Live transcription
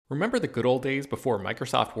Remember the good old days before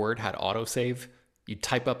Microsoft Word had autosave? You'd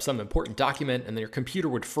type up some important document and then your computer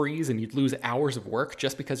would freeze and you'd lose hours of work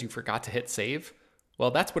just because you forgot to hit save?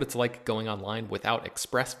 Well, that's what it's like going online without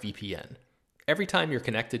ExpressVPN. Every time you're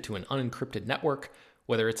connected to an unencrypted network,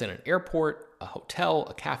 whether it's in an airport, a hotel,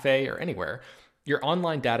 a cafe, or anywhere, your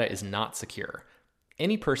online data is not secure.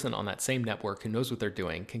 Any person on that same network who knows what they're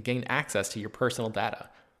doing can gain access to your personal data.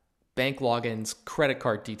 Bank logins, credit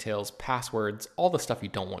card details, passwords, all the stuff you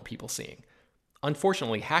don't want people seeing.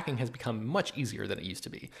 Unfortunately, hacking has become much easier than it used to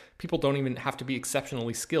be. People don't even have to be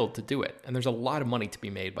exceptionally skilled to do it, and there's a lot of money to be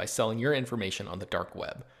made by selling your information on the dark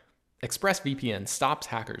web. ExpressVPN stops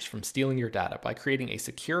hackers from stealing your data by creating a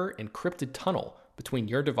secure, encrypted tunnel between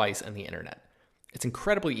your device and the internet. It's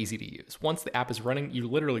incredibly easy to use. Once the app is running, you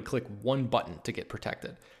literally click one button to get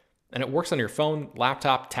protected. And it works on your phone,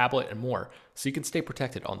 laptop, tablet, and more, so you can stay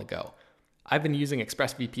protected on the go. I've been using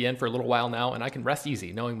ExpressVPN for a little while now, and I can rest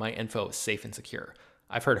easy knowing my info is safe and secure.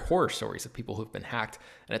 I've heard horror stories of people who've been hacked,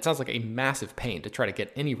 and it sounds like a massive pain to try to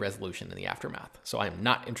get any resolution in the aftermath, so I am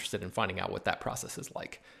not interested in finding out what that process is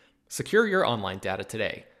like. Secure your online data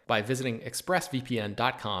today by visiting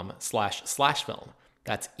expressvpn.com/film.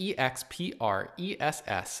 That's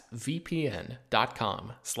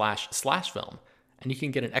expressvpn.com//film. And you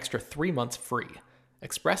can get an extra 3 months free.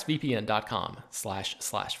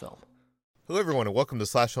 expressvpn.com//film. Hello, everyone, and welcome to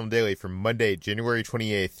Slash Film Daily for Monday, January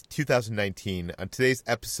 28th, 2019. On today's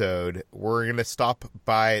episode, we're going to stop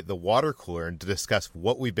by the water cooler and to discuss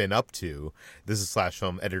what we've been up to. This is Slash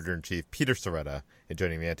Film Editor-in-Chief Peter Sciretta, and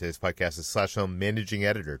joining me on today's podcast is Slash Film Managing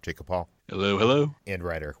Editor Jacob Hall. Hello, hello. And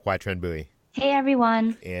writer Hoai-Tran Bui. Hey,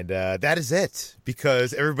 everyone. And that is it,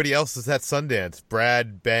 because everybody else is at Sundance.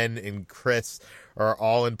 Brad, Ben, and Chris are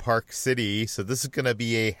all in Park City, so this is going to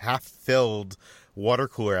be a half-filled water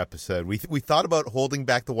cooler episode. We thought about holding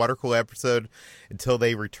back the water cooler episode until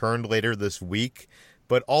they returned later this week,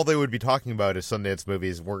 but all they would be talking about is Sundance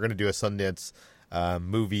movies. We're going to do a Sundance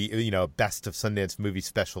movie, best of Sundance movie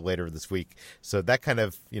special later this week. So that kind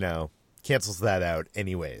of, cancels that out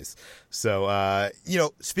anyways. So,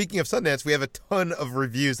 speaking of Sundance, we have a ton of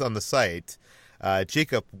reviews on the site.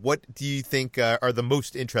 Jacob, what do you think are the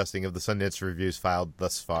most interesting of the Sundance reviews filed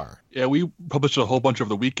thus far? Yeah, we published a whole bunch over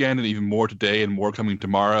the weekend and even more today and more coming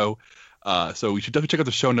tomorrow. So we should definitely check out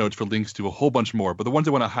the show notes for links to a whole bunch more. But the ones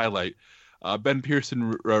I want to highlight, Ben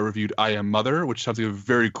Pearson reviewed I Am Mother, which sounds like a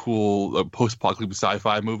very cool post-apocalyptic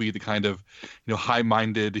sci-fi movie, the kind of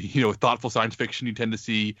high-minded, thoughtful science fiction you tend to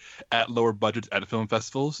see at lower budgets at film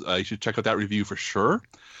festivals. You should check out that review for sure.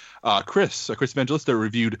 Chris Evangelista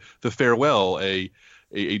reviewed The Farewell, a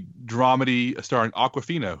dramedy starring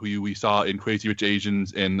Awkwafina, who we saw in Crazy Rich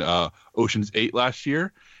Asians and Ocean's 8 last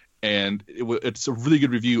year. And it's a really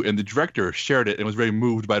good review, and the director shared it and was very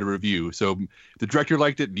moved by the review. So the director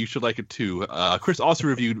liked it, and you should like it too. Chris also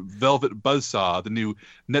reviewed Velvet Buzzsaw, the new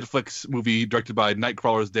Netflix movie directed by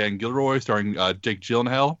Nightcrawler's Dan Gilroy, starring Jake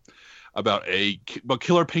Gyllenhaal, about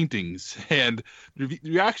killer paintings. And the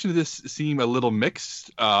reaction to this seemed a little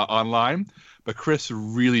mixed online, but Chris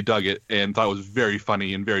really dug it and thought it was very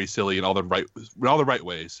funny and very silly in all the right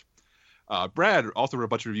ways. Brad also wrote a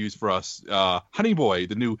bunch of reviews for us. Honey Boy,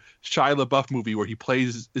 the new Shia LaBeouf movie where he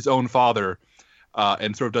plays his own father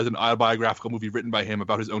and sort of does an autobiographical movie written by him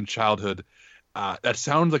about his own childhood. That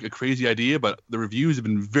sounds like a crazy idea, but the reviews have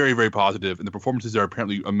been very, very positive, and the performances are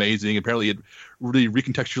apparently amazing. Apparently, it really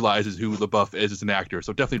recontextualizes who LaBeouf is as an actor,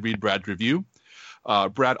 so definitely read Brad's review.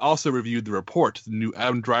 Brad also reviewed The Report, the new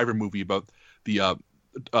Adam Driver movie about the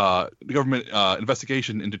government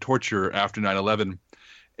investigation into torture after 9/11.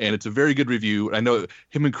 And it's a very good review. I know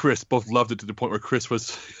him and Chris both loved it to the point where Chris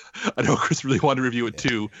really wanted to review it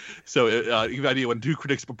too. So you have an idea when two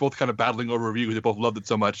critics were both kind of battling over reviews, they both loved it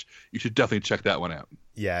so much. You should definitely check that one out.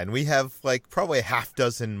 Yeah, and we have probably a half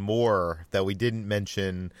dozen more that we didn't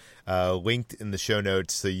mention linked in the show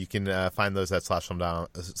notes, so you can find those at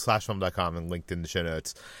slashfilm.com and linked in the show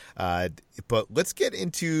notes. But let's get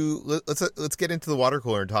into the water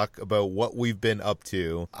cooler and talk about what we've been up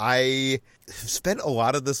to. I spent a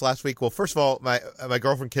lot of this last week. Well, first of all, my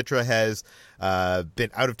girlfriend Kitra has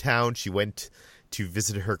been out of town. She went to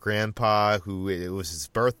visit her grandpa, who it was his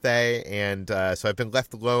birthday, and so I've been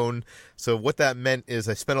left alone. So what that meant is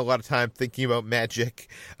I spent a lot of time thinking about magic.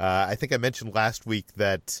 I think I mentioned last week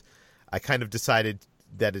that I kind of decided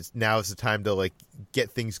that now is the time to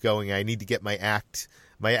get things going. I need to get my act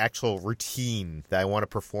my actual routine that I want to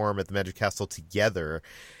perform at the Magic Castle together.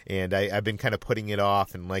 And I've been kind of putting it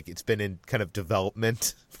off, and like it's been in kind of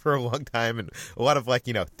development for a long time, and a lot of like,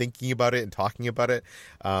 you know, thinking about it and talking about it,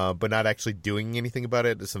 but not actually doing anything about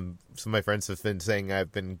it. Some of my friends have been saying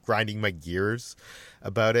I've been grinding my gears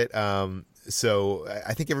about it. So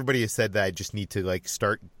I think everybody has said that I just need to like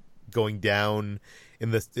start going down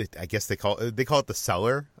in the, I guess they call it the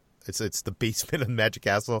cellar. It's the basement of the Magic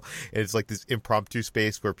Castle, and it's like this impromptu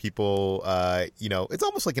space where people, you know, it's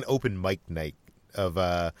almost like an open mic night of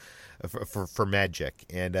for Magic,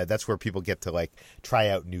 and that's where people get to like try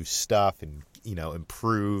out new stuff and, you know,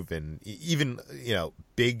 improve, and even, you know,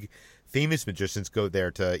 big famous magicians go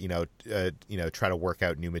there to, you know, try to work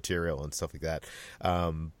out new material and stuff like that.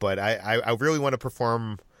 But I really want to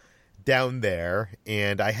perform down there,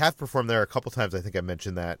 and I have performed there a couple times. I think I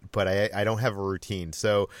mentioned that, but I don't have a routine.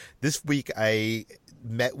 So this week I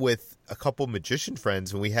met with a couple magician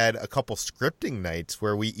friends, and we had a couple scripting nights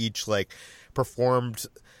where we each like performed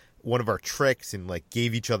one of our tricks and like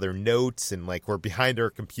gave each other notes, and like we're behind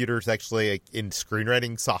our computers actually, like, in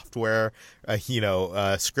screenwriting software,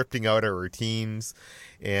 scripting out our routines.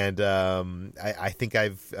 And I think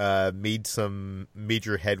I've made some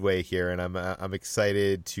major headway here, and I'm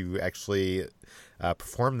excited to actually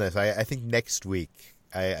perform this. I think next week.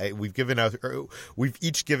 We've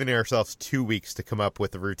each given ourselves 2 weeks to come up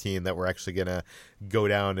with a routine that we're actually gonna go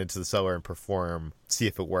down into the cellar and perform, see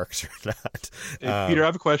if it works or not. Hey, Peter, I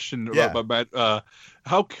have a question about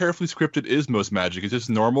how carefully scripted is most Magic? Is this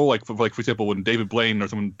normal? Like for example, when David Blaine or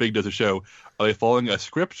someone big does a show, are they following a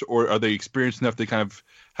script, or are they experienced enough they kind of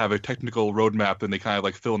have a technical roadmap and they kind of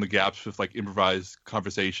like fill in the gaps with like improvised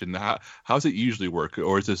conversation? How does it usually work,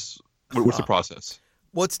 or is this what's the process?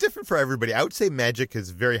 Well, it's different for everybody. I would say Magic is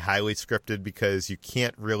very highly scripted because you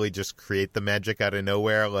can't really just create the magic out of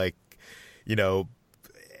nowhere. Like, you know,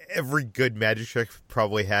 every good magic trick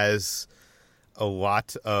probably has a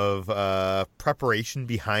lot of preparation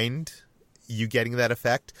behind you getting that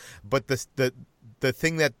effect. But the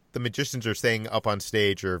thing that the magicians are saying up on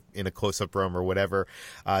stage or in a close-up room or whatever,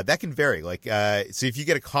 that can vary. Like, so if you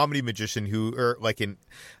get a comedy magician or like a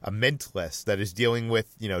mentalist that is dealing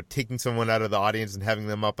with, you know, taking someone out of the audience and having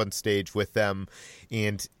them up on stage with them,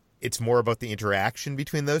 and it's more about the interaction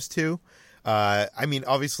between those two. I mean,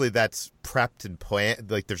 obviously that's prepped and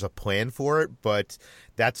planned, like there's a plan for it, but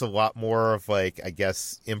that's a lot more of like, I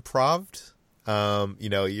guess, improved. You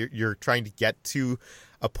know, you're trying to get to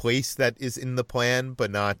a place that is in the plan,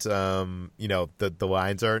 but not, you know, the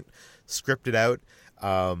lines aren't scripted out.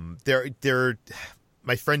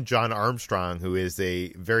 My friend John Armstrong, who is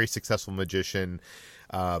a very successful magician,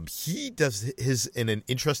 he does his in an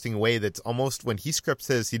interesting way that's almost, when he scripts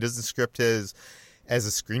his, he doesn't script his as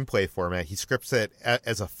a screenplay format. He scripts it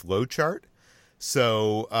as a flow chart.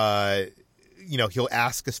 So, you know, he'll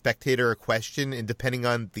ask a spectator a question, and depending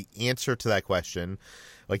on the answer to that question,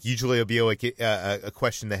 like usually it'll be like a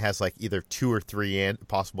question that has like either 2 or 3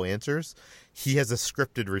 possible answers. He has a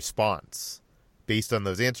scripted response based on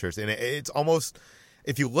those answers. And it's almost,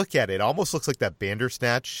 if you look at it, it almost looks like that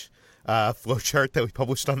Bandersnatch flowchart that we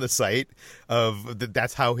published on the site of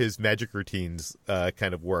that's how his magic routines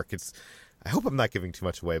kind of work. I hope I'm not giving too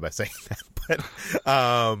much away by saying that, but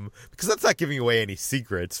because that's not giving away any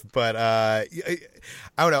secrets. But I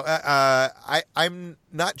don't know. I'm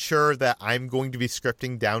not sure that I'm going to be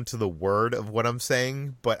scripting down to the word of what I'm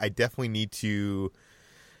saying, but I definitely need to.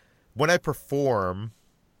 When I perform,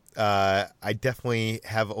 I definitely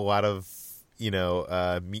have a lot of, you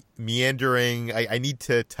know, meandering. I need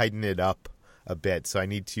to tighten it up a bit, so I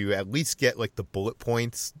need to at least get like the bullet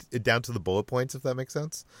points down to the bullet points, if that makes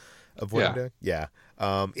sense. Of what I'm doing. Yeah.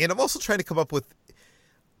 And I'm also trying to come up with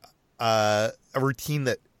a routine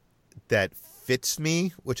that fits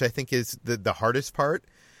me, which I think is the hardest part.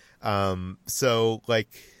 So,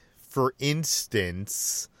 like, for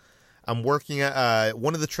instance, I'm working at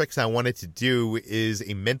one of the tricks I wanted to do is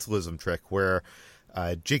a mentalism trick where,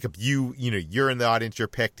 Jacob, you're in the audience, you're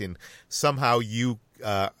picked, and somehow you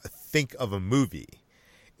think of a movie.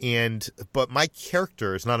 But my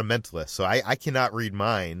character is not a mentalist, so I cannot read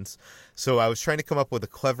minds. So I was trying to come up with a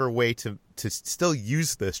clever way to still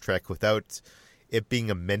use this trick without it being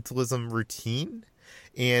a mentalism routine.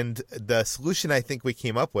 And the solution I think we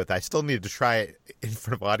came up with, I still needed to try it in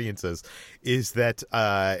front of audiences, is that,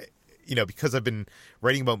 because I've been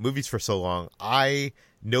writing about movies for so long, I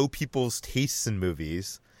know people's tastes in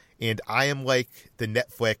movies, and I am like the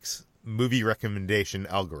Netflix movie recommendation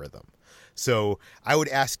algorithm. So I would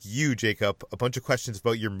ask you, Jacob, a bunch of questions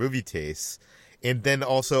about your movie tastes, and then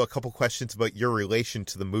also a couple questions about your relation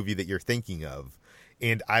to the movie that you're thinking of.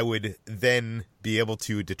 and I would then be able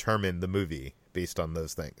to determine the movie based on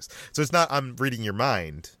those things. So it's not I'm reading your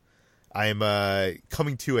mind. I'm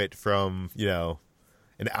coming to it from, a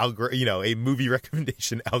movie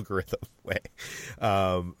recommendation algorithm way.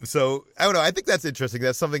 So I don't know. I think that's interesting.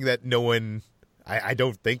 That's something that no one, I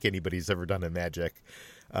don't think anybody's ever done in Magic.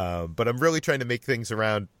 But I'm really trying to make things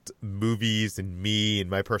around movies and me and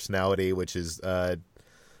my personality, which is a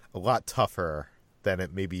lot tougher than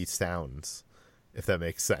it maybe sounds, if that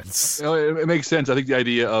makes sense. It makes sense. I think the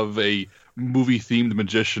idea of a movie-themed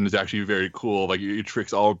magician is actually very cool. Like your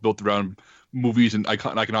tricks all built around movies and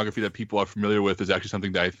iconography that people are familiar with is actually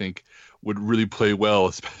something that I think would really play well,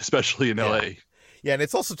 especially in LA. Yeah, and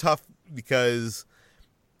it's also tough because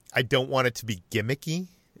I don't want it to be gimmicky.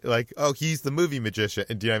 Like, oh, he's the movie magician.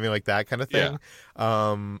 Do you know what I mean? Like that kind of thing.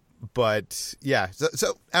 Yeah. But yeah,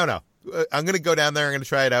 so I don't know. I'm going to go down there. I'm going to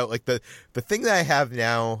try it out. Like the thing that I have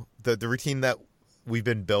now, the routine that we've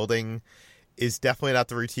been building is definitely not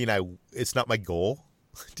the routine. It's not my goal.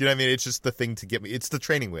 Do you know what I mean? It's just the thing to get me. It's the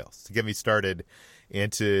training wheels to get me started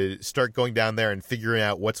and to start going down there and figuring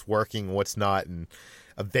out what's working, what's not, and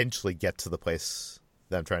eventually get to the place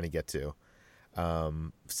that I'm trying to get to.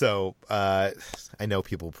 So I know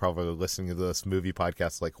people probably listening to this movie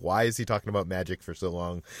podcast like, why is he talking about Magic for so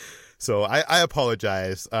long? So I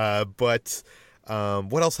apologize. But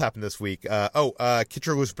what else happened this week?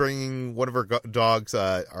 Kitra was bringing one of her dogs,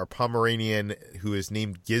 our Pomeranian, who is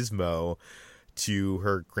named Gizmo, to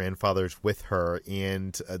her grandfather's with her.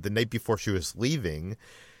 And the night before she was leaving,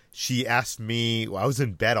 she asked me, I was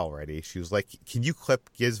in bed already. She was like, can you clip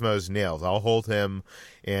Gizmo's nails? I'll hold him.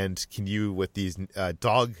 And can you, with these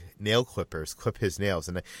dog nail clippers, clip his nails?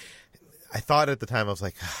 And I thought at the time, I was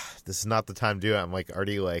like, this is not the time to do it. I'm like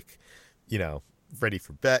already ready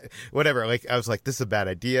for bed, whatever. Like, I was like, this is a bad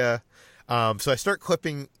idea. So I start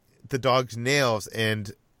clipping the dog's nails, and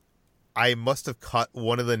I must have cut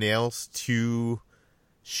one of the nails too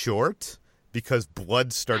short because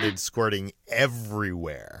blood started squirting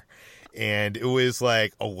everywhere. And it was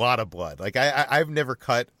like a lot of blood. Like I've never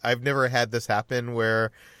had this happen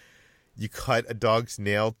where you cut a dog's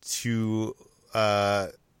nail too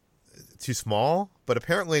small, but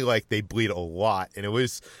apparently like they bleed a lot, and it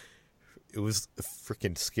was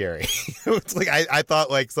freaking scary. It was like I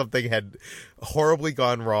thought like something had horribly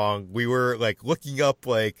gone wrong. We were like looking up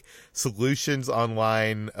like solutions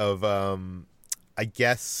online of I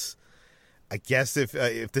guess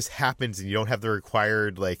if this happens and you don't have the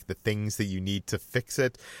required like the things that you need to fix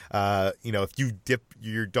it, if you dip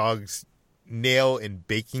your dog's nail in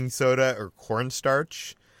baking soda or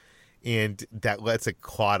cornstarch and that lets it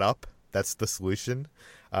clot up, that's the solution.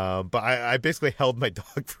 But I basically held my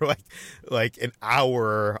dog for like an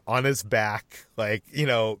hour on his back, making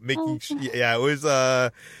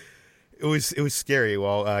it was scary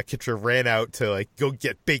while Kitra ran out to like go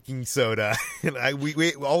get baking soda, and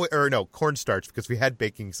cornstarch, because we had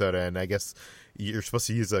baking soda, and I guess you're supposed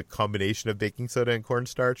to use a combination of baking soda and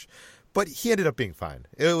cornstarch, but he ended up being fine.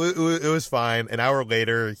 It was fine. An hour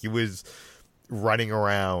later, he was running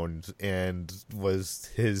around and was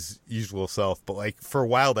his usual self, but like for a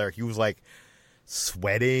while there he was like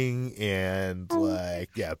sweating and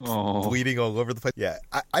bleeding all over the place.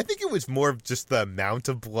 I think it was more of just the amount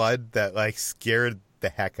of blood that like scared the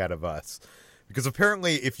heck out of us, because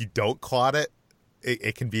apparently if you don't clot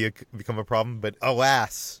it can become a problem. But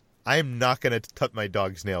alas, I am not going to cut my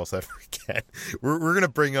dog's nails ever again. We're going to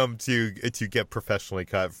bring them to get professionally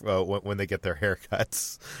cut when they get their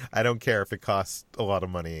haircuts. I don't care if it costs a lot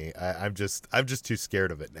of money. I'm just too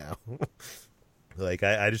scared of it now. Like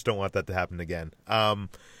I just don't want that to happen again.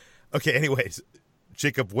 Okay. Anyways,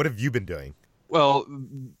 Jacob, what have you been doing? Well,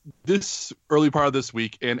 this early part of this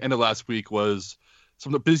week and end of last week was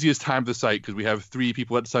some of the busiest time of the site because we have 3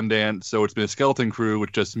 people at Sundance, so it's been a skeleton crew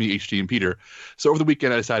with just me, HG, and Peter. So over the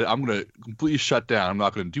weekend, I decided I'm going to completely shut down. I'm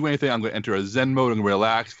not going to do anything. I'm going to enter a Zen mode. I'm going to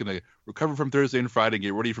relax, going to recover from Thursday and Friday, and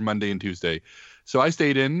get ready for Monday and Tuesday. So I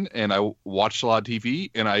stayed in, and I watched a lot of TV,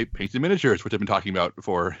 and I painted miniatures, which I've been talking about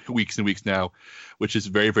for weeks and weeks now, which is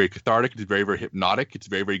very, very cathartic. It's very, very hypnotic. It's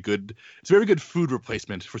very, very good. It's a very good food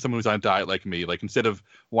replacement for someone who's on a diet like me. Like instead of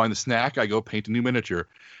wanting the snack, I go paint a new miniature.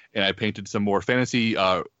 And I painted some more fantasy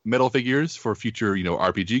metal figures for future,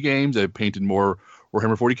 RPG games. I painted more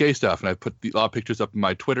Warhammer 40K stuff, and I put a lot of pictures up on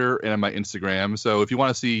my Twitter and on my Instagram. So if you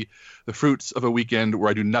want to see the fruits of a weekend where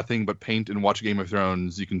I do nothing but paint and watch Game of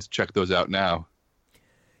Thrones, you can check those out now.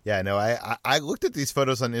 Yeah, no, I looked at these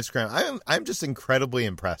photos on Instagram. I'm just incredibly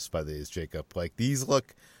impressed by these, Jacob. Like these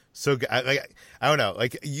look so good. I don't know.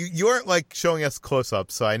 Like you aren't like showing us close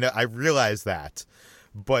ups, so I realize that.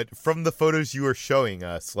 But from the photos you were showing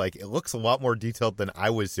us, like, it looks a lot more detailed than I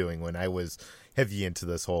was doing when I was heavy into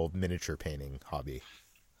this whole miniature painting hobby.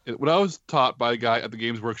 What I was taught by a guy at the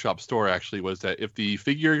Games Workshop store actually was that if the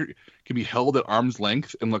figure can be held at arm's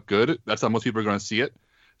length and look good, that's how most people are going to see it.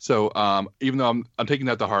 So even though I'm taking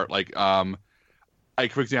that to heart, like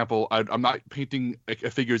for example, I'm not painting a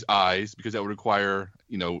figure's eyes because that would require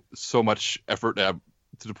so much effort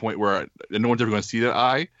to the point where no one's ever going to see that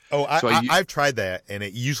eye. Oh, I've tried that, and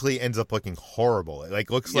it usually ends up looking horrible. It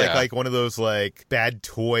looks like one of those like bad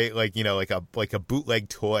toy, like like a bootleg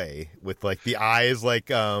toy with like the eyes like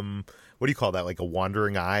what do you call that? Like a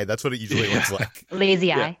wandering eye. That's what it usually looks like.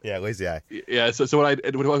 Lazy eye. Yeah, lazy eye. Yeah. So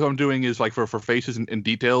what I'm doing is like for faces and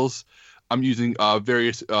details, I'm using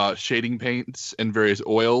various shading paints and various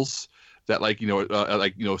oils that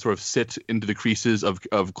sort of sit into the creases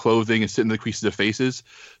of clothing and sit into the creases of faces.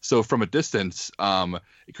 So from a distance,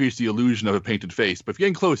 it creates the illusion of a painted face. But if you're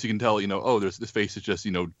getting close, you can tell, this face is just,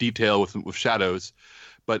 detail with shadows.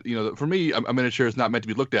 But, for me, a miniature is not meant to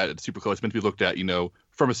be looked at super close. It's meant to be looked at,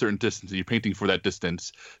 from a certain distance, and you're painting for that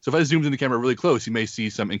distance. So if I zoomed in the camera really close, you may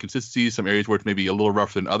see some inconsistencies, some areas where it's maybe a little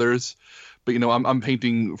rougher than others. But, I'm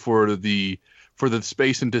painting for the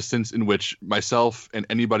space and distance in which myself and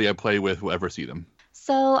anybody I play with will ever see them.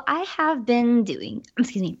 So I have been doing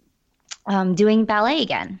ballet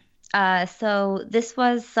again. So this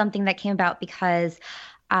was something that came about because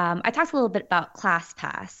I talked a little bit about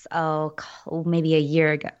ClassPass, maybe a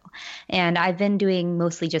year ago. And I've been doing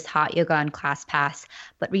mostly just hot yoga on ClassPass.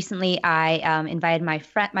 But recently I invited my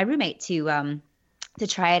roommate to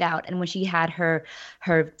try it out. And when she had her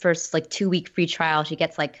first 2-week free trial, she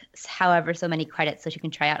gets however so many credits so she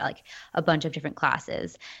can try out a bunch of different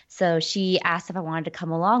classes. So she asked if I wanted to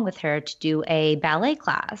come along with her to do a ballet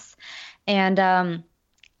class. And I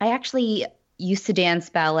actually used to dance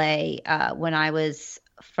ballet when I was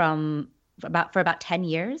for about 10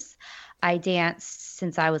 years. I danced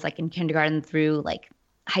since I was in kindergarten through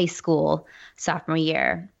high school sophomore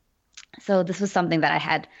year. So this was something that I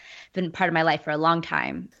had been part of my life for a long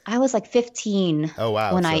time. I was 15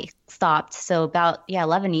 when I stopped. So about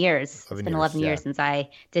 11 years. It's been 11 years since I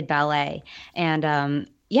did ballet. And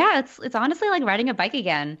it's honestly like riding a bike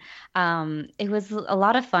again. It was a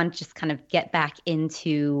lot of fun to just kind of get back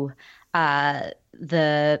into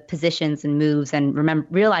the positions and moves and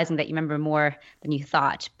realizing that you remember more than you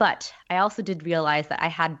thought. But I also did realize that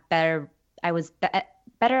I was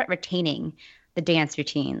better at retaining the dance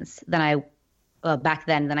routines than I back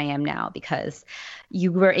then than I am now, because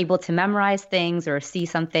you were able to memorize things or see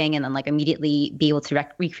something and then immediately be able to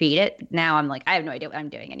recreate it. Now I'm I have no idea what I'm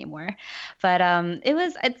doing anymore. But it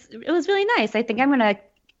was really nice. I think I'm gonna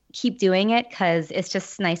keep doing it because it's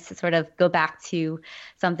just nice to sort of go back to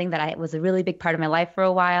something that was a really big part of my life for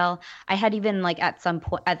a while. I had even at some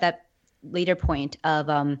point, at that later point of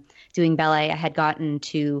doing ballet, I had gotten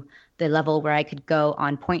to the level where I could go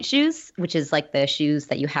on point shoes, which is the shoes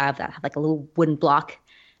that you have that have a little wooden block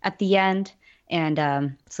at the end.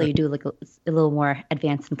 And so you do a little more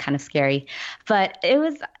advanced and kind of scary. But it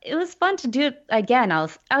was fun to do it again. I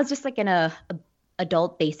was just in a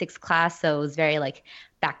adult basics class, so it was very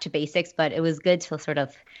back to basics, but it was good to sort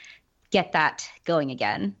of get that going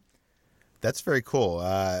again. That's very cool.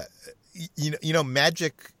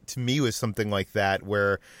 Magic to me was something like that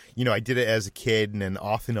where, I did it as a kid and then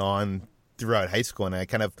off and on throughout high school, and I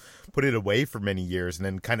kind of put it away for many years and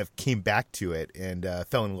then kind of came back to it and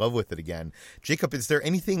fell in love with it again. Jacob, is there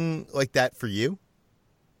anything like that for you?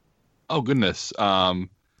 Oh, goodness.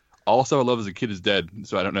 Also, I love as a kid is dead,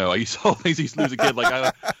 so I don't know. I used to always used to lose a kid.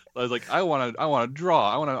 I was I want to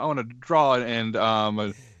draw. I want to draw and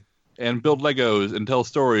build Legos and tell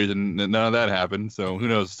stories, and none of that happened. So who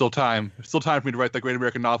knows? Still time for me to write that great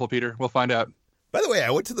American novel, Peter. We'll find out. By the way,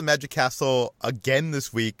 I went to the Magic Castle again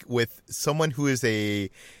this week with someone who is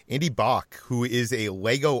Andy Bach, who is a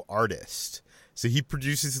Lego artist. So he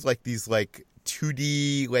produces these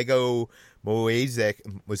 2D Lego mosaics,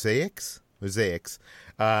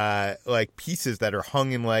 pieces that are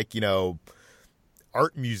hung in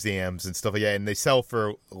art museums and stuff like that, and they sell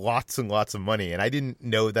for lots and lots of money. And I didn't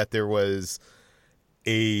know that there was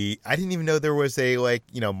I didn't even know there was a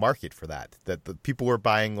market for that the people were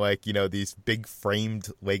buying these big framed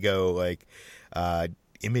Lego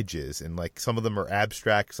images, and some of them are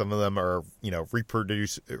abstract, some of them are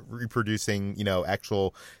reproducing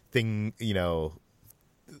actual thing,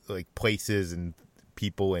 places and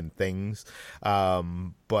people and things.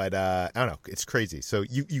 But I don't know, it's crazy. So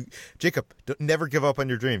you Jacob, never give up on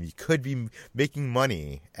your dream. You could be making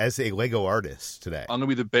money as a Lego artist today. I'm gonna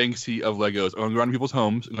be the Banksy of Legos. I'm gonna go around people's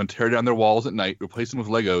homes. I'm gonna tear down their walls at night, replace them with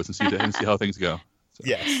Legos, and see how things go.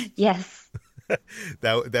 Yes. Yes.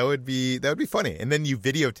 That would be funny. And then you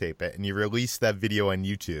videotape it and you release that video on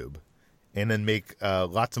YouTube, and then make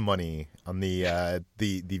lots of money on the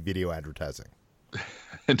video advertising.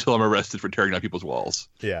 Until I'm arrested for tearing down people's walls.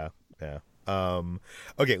 Yeah.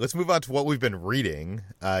 Okay, let's move on to what we've been reading.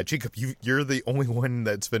 Jacob, you're the only one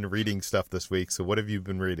that's been reading stuff this week. So what have you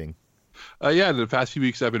been reading? In the past few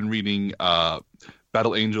weeks, I've been reading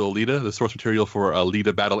Battle Angel Alita, the source material for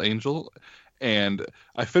Alita Battle Angel. And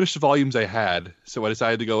I finished the volumes I had, so I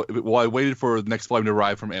decided to go, while I waited for the next volume to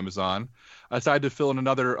arrive from Amazon, I decided to fill in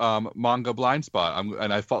another manga blind spot.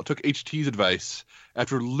 And I took HT's advice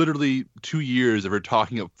after literally 2 years of her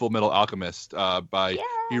talking of Full Metal Alchemist by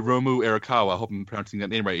Hiromu Arakawa. I hope I'm pronouncing that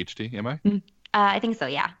name right, HT, am I? I think so,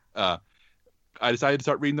 yeah. I decided to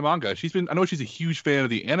start reading the manga. I know she's a huge fan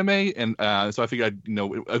of the anime, and so I figured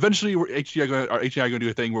eventually HT and I are going to do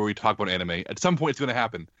a thing where we talk about anime. At some point, it's going to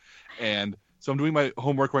happen. And so I'm doing my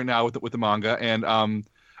homework right now with the manga, and I'm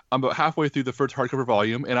about halfway through the first hardcover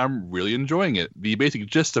volume, and I'm really enjoying it. The basic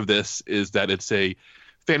gist of this is that it's a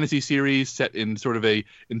fantasy series set in sort of a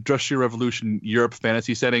Industrial Revolution Europe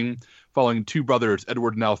fantasy setting, following two brothers,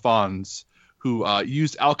 Edward and Alphonse, who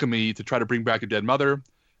used alchemy to try to bring back a dead mother.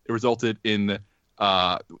 It resulted in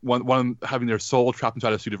one having their soul trapped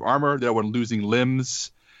inside a suit of armor, the other one losing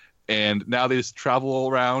limbs. And now they just travel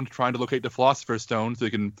around trying to locate the Philosopher's Stone so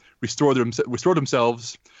they can restore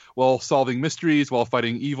themselves while solving mysteries, while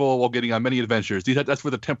fighting evil, while getting on many adventures. That's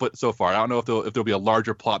for the template so far. I don't know if there'll be a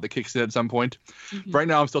larger plot that kicks in at some point. Mm-hmm. Right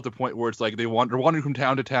now, I'm still at the point where it's like they're wandering from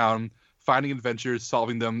town to town, finding adventures,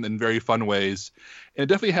 solving them in very fun ways. And it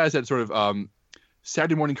definitely has that sort of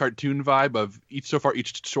Saturday morning cartoon vibe of each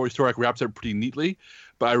story arc wraps up pretty neatly.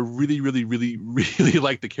 But I really, really, really, really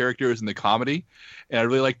like the characters and the comedy, and I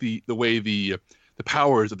really like the way the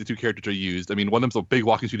powers of the two characters are used. I mean, one of them's a big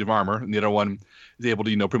walking suit of armor, and the other one is able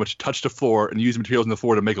to pretty much touch the floor and use materials on the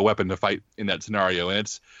floor to make a weapon to fight in that scenario. And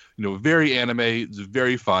it's very anime, it's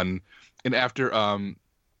very fun. And after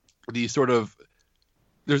the sort of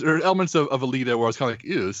there's elements of Alita where I was kind of like,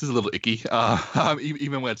 ew, this is a little icky,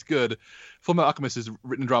 even when it's good. Fullmetal Alchemist is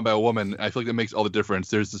written and drawn by a woman. And I feel like that makes all the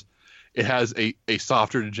difference. It has a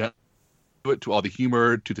softer, gentle to all the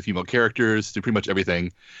humor, to the female characters, to pretty much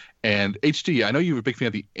everything. And HT, I know you're a big fan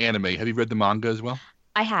of the anime. Have you read the manga as well?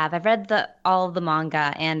 I have. I've read all of the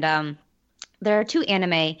manga, and there are two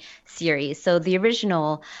anime series. So the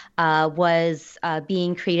original was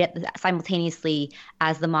being created simultaneously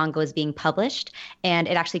as the manga was being published, and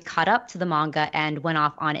it actually caught up to the manga and went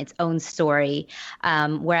off on its own story.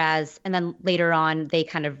 And then later on, they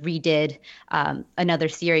kind of redid another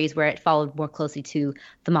series where it followed more closely to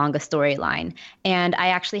the manga storyline. And I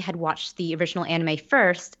actually had watched the original anime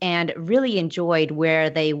first and really enjoyed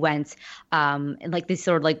where they went, and like they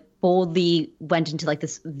sort of like boldly went into like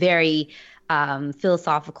this very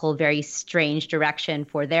philosophical, very strange direction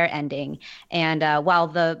for their ending. And while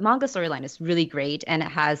the manga storyline is really great and it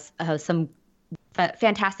has some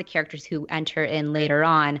fantastic characters who enter in later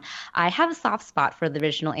on, I have a soft spot for the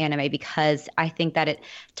original anime because I think that it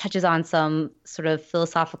touches on some sort of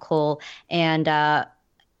philosophical and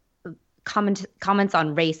comments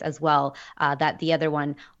on race as well, that the other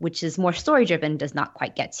one, which is more story driven, does not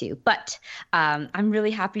quite get to. But I'm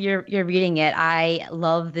really happy you're reading it. I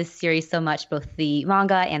love this series so much, both the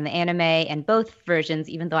manga and the anime, and both versions,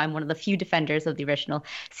 even though I'm one of the few defenders of the original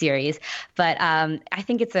series. But I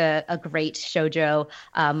think it's a great shoujo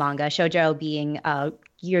manga, shoujo being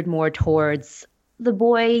geared more towards the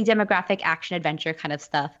boy demographic, action adventure kind of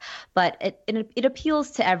stuff, but it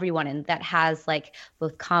appeals to everyone, and that has like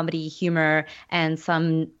both comedy, humor, and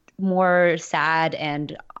some more sad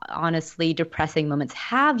and honestly depressing moments.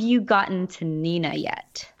 Have you gotten to Nina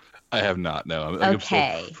yet? I have not. No, I'm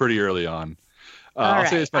still pretty early on. I'll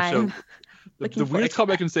say this much. The weirdest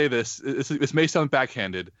comment I can say this may sound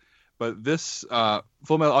backhanded, but this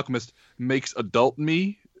Fullmetal Alchemist makes adult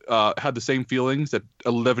me had the same feelings that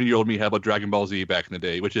 11-year-old me had about Dragon Ball Z back in the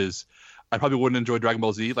day, which is I probably wouldn't enjoy Dragon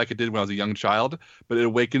Ball Z like it did when I was a young child, but it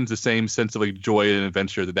awakens the same sense of like joy and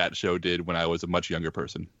adventure that show did when I was a much younger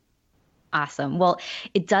person. Awesome. Well,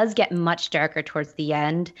 it does get much darker towards the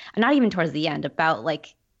end. Not even towards the end, about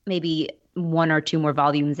like maybe one or two more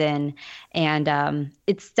volumes in. And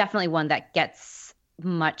it's definitely one that gets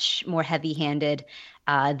much more heavy-handed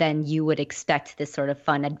than you would expect this sort of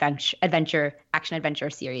fun action adventure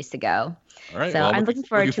series to go. All right. So well, I'm looking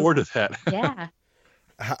forward to that. Yeah.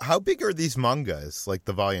 How big are these mangas, like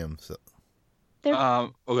the volumes? They're,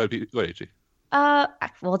 go ahead, HG.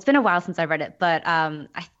 well, it's been a while since I read it, but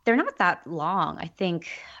they're not that long. I think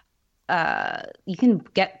you can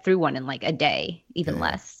get through one in like a day, even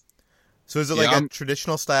less. So is it like a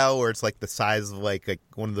traditional style where it's like the size of like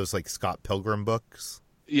one of those like Scott Pilgrim books?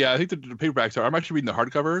 Yeah, I think the paperbacks are. I'm actually reading the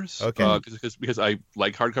hardcovers. Okay. Because I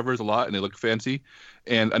like hardcovers a lot and they look fancy.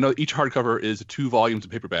 And I know each hardcover is 2 volumes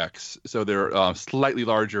of paperbacks, so they're slightly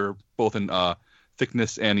larger, both in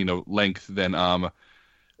thickness and length than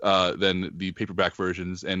the paperback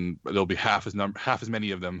versions, and there'll be half as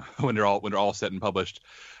many of them when they're all set and published.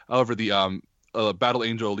 However, the Battle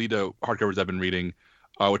Angel Alita hardcovers I've been reading,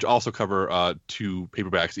 which also cover 2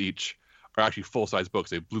 paperbacks each, are actually full-size books.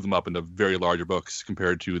 They blew them up into very larger books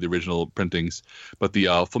compared to the original printings. But the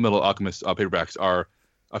Fullmetal Alchemist paperbacks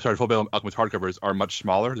Fullmetal Alchemist hardcovers are much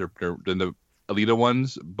smaller. They're than the Alita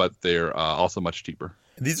ones, but they're also much cheaper.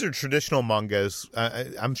 These are traditional mangas.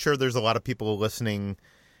 I'm sure there's a lot of people listening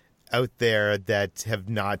out there that have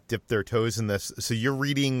not dipped their toes in this. So you're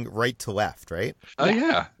reading right to left, right?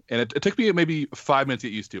 Yeah. And it took me maybe 5 minutes to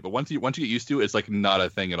get used to it. But once you get used to it, it's like not a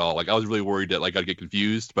thing at all. Like I was really worried that like I'd get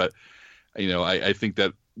confused, but I think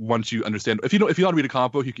that once you understand, if you know how to read a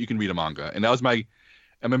comic book, you can read a manga. And that was my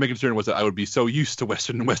main concern, was that I would be so used to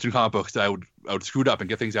Western comic books that I would screw it up and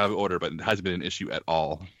get things out of order, but it hasn't been an issue at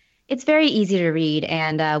all. It's very easy to read,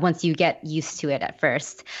 and once you get used to it at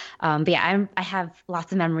first. But yeah, I have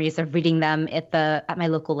lots of memories of reading them at my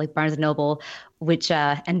local like Barnes and Noble,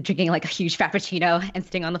 and drinking like a huge frappuccino and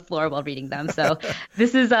sitting on the floor while reading them. So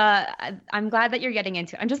this is I'm glad that you're getting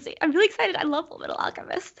into it. I'm really excited. I love Fullmetal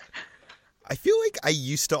Alchemist. I feel like I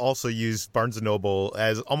used to also use Barnes and Noble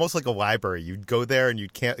as almost like a library. You'd go there and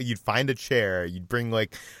you'd find a chair, you'd bring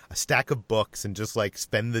like a stack of books and just like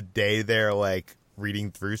spend the day there like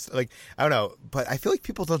reading through, like, I don't know, but I feel like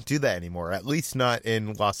people don't do that anymore, at least not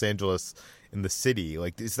in Los Angeles, in the city.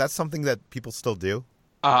 Like, is that something that people still do?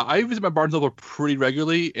 I visit my Barnes Noble pretty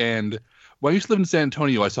regularly, and when I used to live in San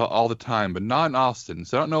Antonio, I saw it all the time, but not in Austin.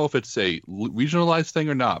 So I don't know if it's a regionalized thing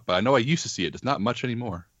or not, but I know I used to see it. It's not much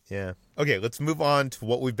anymore. Yeah. Okay, let's move on to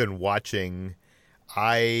what we've been watching.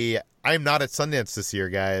 I'm not at Sundance this year,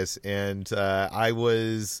 guys, and I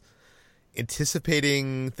was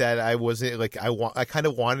anticipating that I wasn't like I kind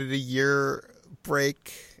of wanted a year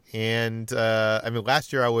break, and I mean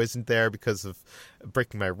last year I wasn't there because of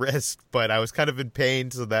breaking my wrist, but I was kind of in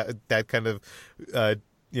pain, so that kind of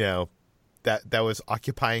that was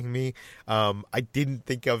occupying me. I didn't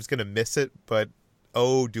think I was gonna miss it, but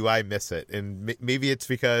oh, do I miss it? And maybe it's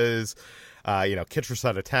because Kitra's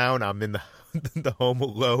out of town. I'm in the home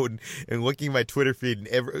alone and looking at my Twitter feed,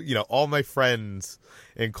 and all my friends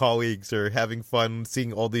and colleagues are having fun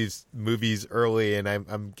seeing all these movies early, and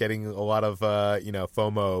I'm getting a lot of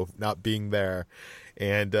FOMO not being there.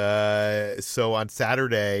 And so on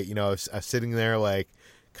Saturday, I was sitting there like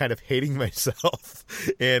kind of hating myself,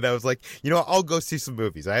 and I was like, I'll go see some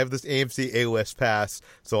movies. I have this AMC A-list pass,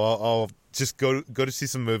 so I'll just go to see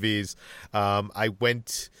some movies. I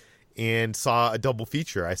went and saw a double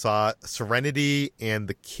feature. I saw Serenity and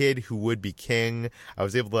The Kid Who Would Be King. I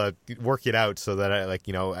was able to work it out so that I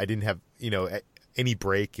didn't have any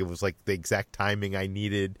break. It was like the exact timing I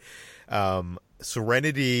needed.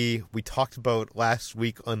 Serenity, we talked about last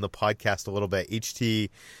week on the podcast a little bit. HT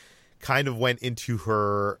kind of went into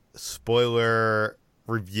her spoiler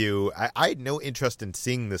review. I had no interest in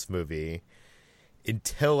seeing this movie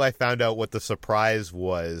until I found out what the surprise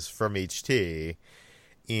was from HT.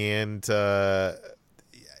 And I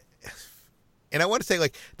want to say,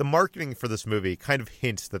 like, the marketing for this movie kind of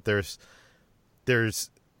hints that there's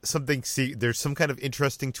some kind of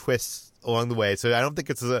interesting twists along the way. So I don't think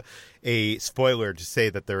it's a spoiler to say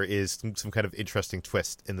that there is some kind of interesting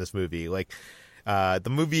twist in this movie. Like, the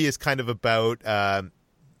movie is kind of about, I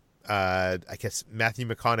guess Matthew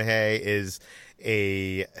McConaughey is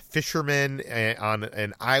a fisherman on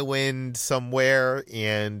an island somewhere,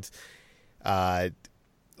 and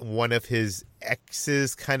one of his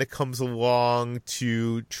exes kind of comes along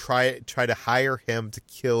to try to hire him to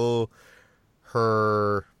kill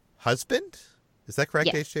her husband. Is that correct,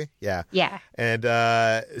 Yes. HJ? Yeah. Yeah. And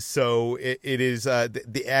so it is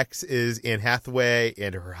the ex is Anne Hathaway,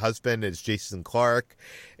 and her husband is Jason Clarke,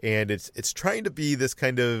 and it's trying to be this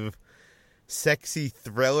kind of sexy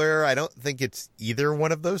thriller. I don't think it's either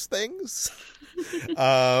one of those things.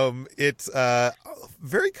 It's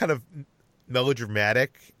very kind of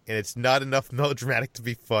melodramatic, and it's not enough melodramatic to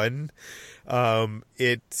be fun. I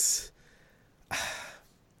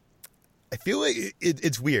feel like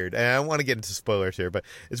it's weird, and I don't want to get into spoilers here, but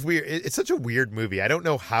it's weird. It's such a weird movie. I don't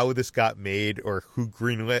know how this got made, or who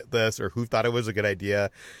greenlit this, or who thought it was a good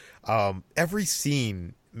idea. Every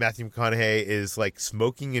scene, Matthew McConaughey is like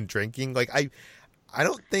smoking and drinking. Like I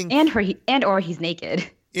don't think, Or he's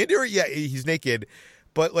naked. yeah, he's naked.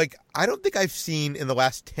 But like, I don't think I've seen in the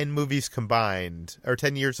last 10 movies combined, or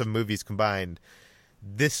 10 years of movies combined,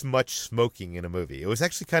 this much smoking in a movie. It was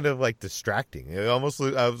actually kind of like distracting. I was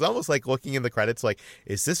almost like looking in the credits, like,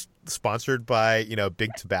 is this sponsored by,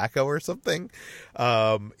 Big Tobacco or something?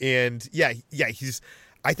 And yeah,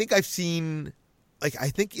 I think I've seen, like, I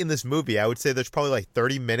think in this movie, I would say there's probably like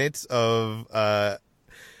 30 minutes of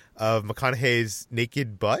McConaughey's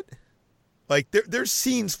naked butt. Like there's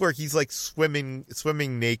scenes where he's like swimming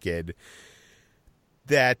naked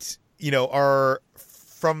that, are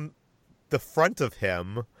from the front of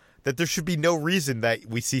him, that there should be no reason that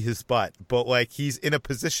we see his butt, but like he's in a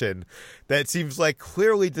position that seems like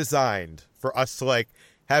clearly designed for us to like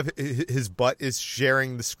have his butt is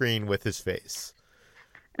sharing the screen with his face,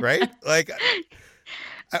 right? Like,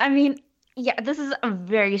 I mean, yeah, this is a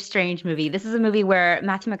very strange movie. This is a movie where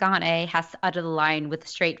Matthew McConaughey has to utter the line with a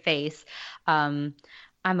straight face, I'm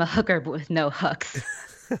a hooker but with no hooks.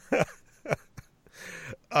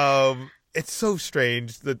 It's so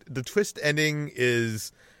strange. The twist ending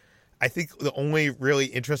is, I think, the only really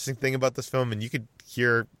interesting thing about this film, and you could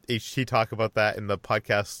hear HT talk about that in the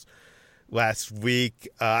podcast last week.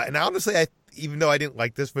 And honestly, even though I didn't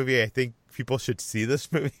like this movie, I think people should see this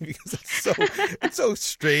movie because it's so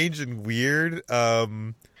strange and weird.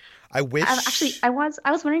 I wish. Actually, I was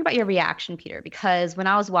wondering about your reaction, Peter, because when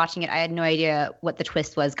I was watching it, I had no idea what the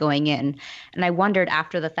twist was going in, and I wondered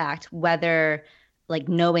after the fact whether, like,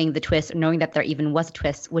 knowing the twist or knowing that there even was a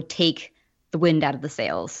twist would take the wind out of the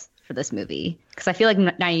sails for this movie. Because I feel like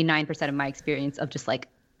 99% of my experience of just like,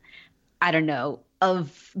 I don't know,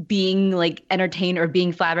 of being like entertained or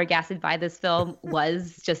being flabbergasted by this film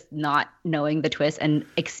was just not knowing the twist and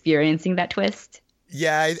experiencing that twist.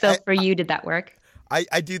 Yeah. So for you, did that work?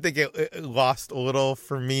 I do think it lost a little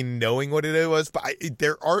for me knowing what it was, but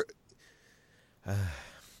there are.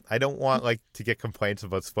 I don't want like to get complaints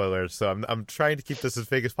about spoilers, so I'm trying to keep this as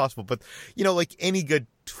vague as possible. But like any good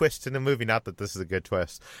twist in a movie, not that this is a good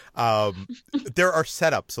twist, there are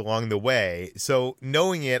setups along the way. So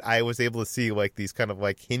knowing it, I was able to see like these kind of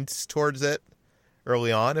like hints towards it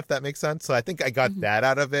early on, if that makes sense. So I think I got that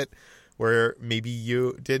out of it, where maybe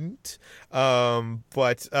you didn't.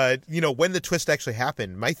 But when the twist actually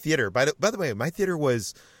happened, my theater, by the way, my theater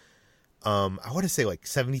was, I want to say like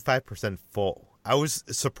 75% full. I was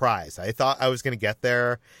surprised. I thought I was going to get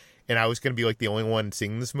there and I was going to be like the only one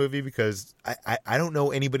seeing this movie because I don't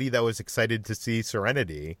know anybody that was excited to see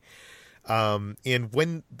Serenity. And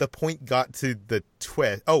when the point got to the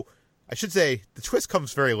twist, I should say the twist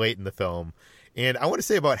comes very late in the film. And I want to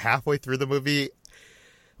say about halfway through the movie,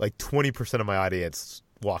 like 20% of my audience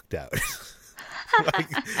walked out.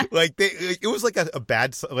 It was like a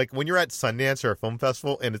bad, like when you're at Sundance or a film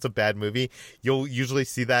festival and it's a bad movie, you'll usually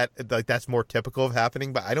see that, like that's more typical of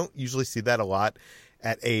happening, but I don't usually see that a lot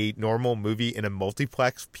at a normal movie in a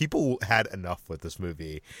multiplex. People had enough with this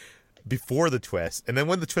movie before the twist, and then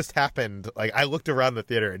when the twist happened, like I looked around the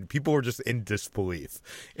theater and people were just in disbelief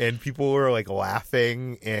and people were like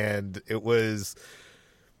laughing, and it was,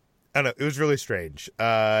 I don't know, it was really strange.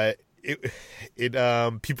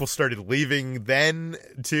 People started leaving then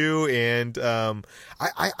too, and I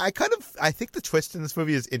think the twist in this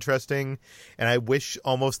movie is interesting, and I wish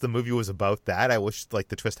almost the movie was about that. I wish like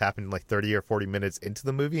the twist happened like 30 or 40 minutes into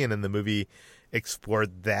the movie, and then the movie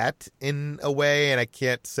explored that in a way, and I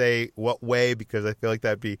can't say what way because I feel like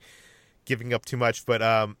that'd be giving up too much. But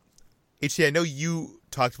HT, I know you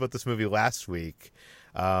talked about this movie last week,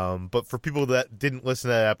 but for people that didn't listen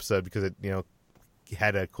to that episode because it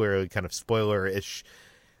had a clearly kind of spoiler-ish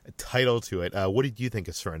title to it. What did you think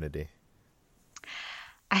of Serenity?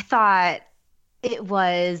 I thought it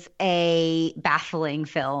was a baffling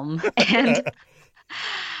film, and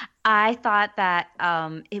I thought that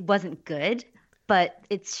it wasn't good, but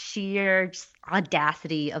it's sheer just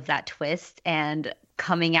audacity of that twist and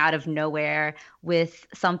coming out of nowhere with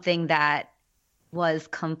something that was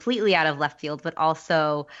completely out of left field, but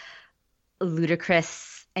also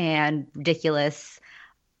ludicrous and ridiculous,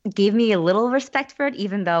 gave me a little respect for it,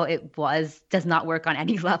 even though it does not work on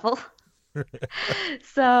any level.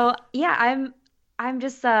 So yeah, I'm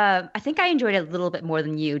just I think I enjoyed it a little bit more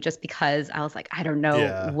than you, just because I was like, I don't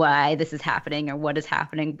know why this is happening or what is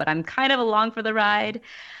happening, but I'm kind of along for the ride.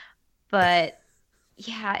 But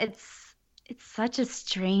yeah, it's such a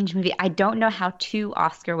strange movie. I don't know how two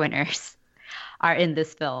Oscar winners are in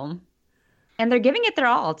this film. And they're giving it their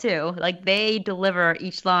all, too. Like, they deliver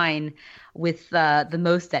each line with the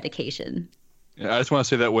most dedication. Yeah, I just want to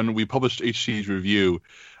say that when we published HT's review,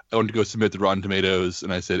 I wanted to go submit the Rotten Tomatoes,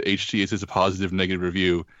 and I said, HT, is this a positive, negative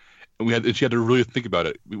review? and she had to really think about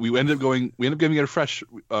it. We ended up giving it a fresh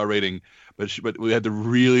rating, but we had to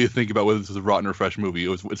really think about whether this was a rotten or fresh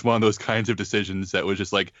movie. It's one of those kinds of decisions that was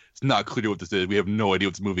just like, it's not clear what this is. We have no idea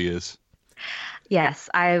what this movie is. Yes,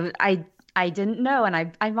 I didn't know, and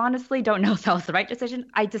I honestly don't know if that was the right decision.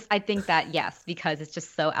 I think that yes, because it's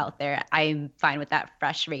just so out there. I'm fine with that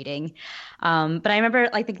fresh rating. But I remember,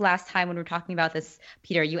 I think last time when we were talking about this,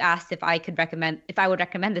 Peter, you asked if I would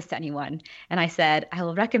recommend this to anyone, and I said I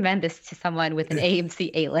will recommend this to someone with an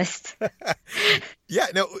AMC A-list. Yeah,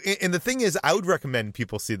 no, and the thing is, I would recommend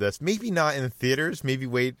people see this. Maybe not in the theaters. Maybe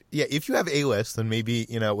wait. Yeah, if you have A-list, then maybe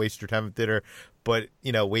waste your time in theater. But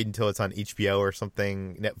wait until it's on HBO or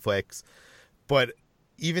something, Netflix. But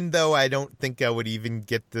even though I don't think I would even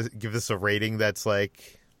give this a rating that's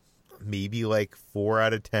like maybe like 4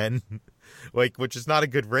 out of 10, like, which is not a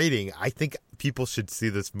good rating, I think people should see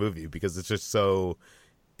this movie because it's just so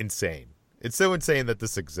insane. It's so insane that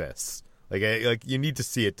this exists. Like you need to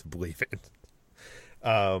see it to believe it.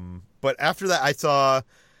 But after that, I saw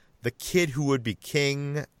The Kid Who Would Be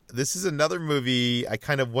King. This is another movie I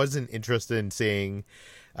kind of wasn't interested in seeing.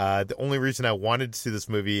 The only reason I wanted to see this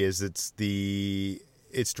movie is it's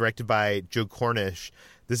directed by Joe Cornish.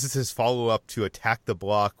 This is his follow-up to Attack the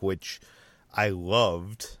Block, which I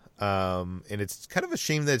loved. And it's kind of a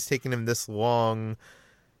shame that it's taken him this long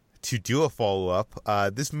to do a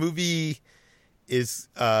follow-up. This movie is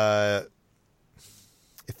it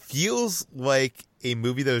feels like a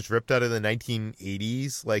movie that was ripped out of the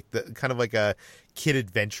 1980s, like kind of like a kid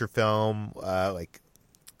adventure film, like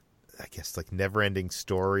I guess like Never Ending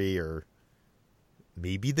Story or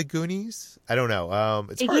maybe The Goonies. I don't know.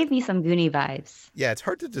 It gave me some Goonie vibes. Yeah, it's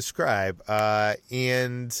hard to describe.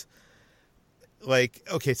 And like,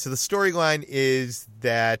 okay, so the storyline is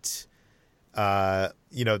that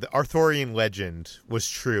the Arthurian legend was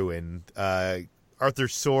true, and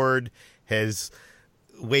Arthur's sword has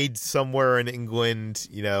laid somewhere in England,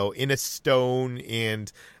 in a stone,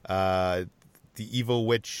 and the evil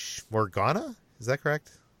witch Morgana, is that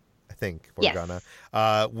correct? I think Morgana,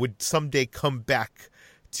 yes, would someday come back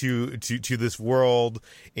to this world,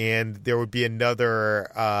 and there would be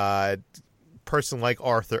another person like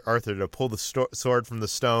Arthur to pull the sword from the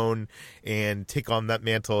stone and take on that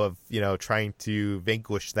mantle of trying to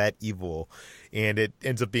vanquish that evil. And it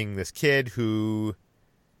ends up being this kid who,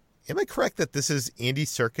 am I correct that this is Andy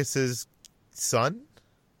Serkis's son?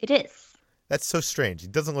 It is. That's so strange. He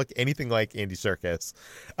doesn't look anything like Andy Serkis.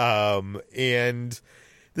 And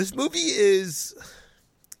this movie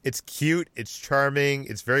it's cute, it's charming,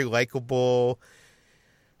 it's very likable,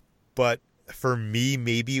 but for me,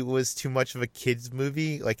 maybe it was too much of a kid's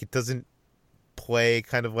movie. Like, it doesn't play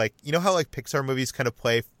kind of like, how like Pixar movies kind of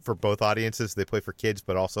play for both audiences. They play for kids,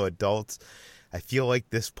 but also adults. I feel like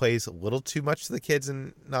this plays a little too much to the kids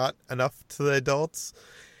and not enough to the adults.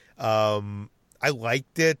 I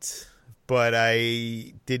liked it, but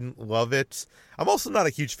I didn't love it. I'm also not a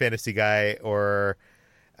huge fantasy guy,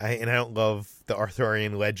 and I don't love the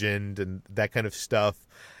Arthurian legend and that kind of stuff.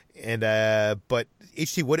 And but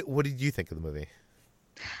HT, what did you think of the movie?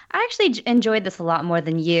 I actually enjoyed this a lot more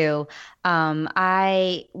than you.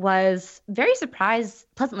 I was very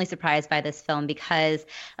pleasantly surprised by this film because,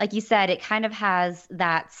 like you said, it kind of has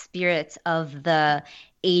that spirit of the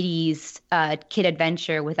 80s kid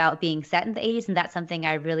adventure without being set in the 80s. And that's something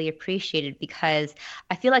I really appreciated because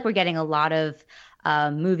I feel like we're getting a lot of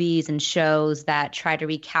movies and shows that try to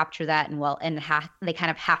recapture that, and they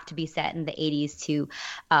kind of have to be set in the 80s to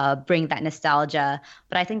bring that nostalgia.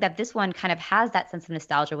 But I think that this one kind of has that sense of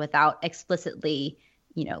nostalgia without explicitly,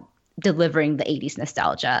 delivering the 80s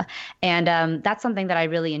nostalgia. And that's something that I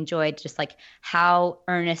really enjoyed, just like how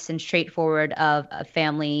earnest and straightforward of a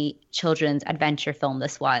family children's adventure film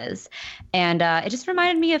this was. And it just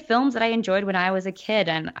reminded me of films that I enjoyed when I was a kid.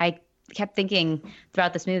 And I kept thinking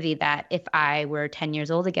throughout this movie that if I were 10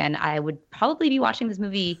 years old again, I would probably be watching this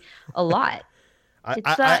movie a lot. I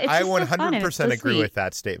 100% agree with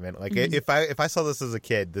that statement. Like, if I saw this as a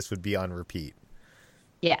kid, this would be on repeat.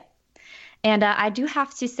 Yeah. And I do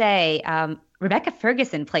have to say, Rebecca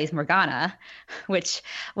Ferguson plays Morgana, which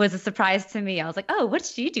was a surprise to me. I was like, oh,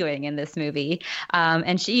 what's she doing in this movie?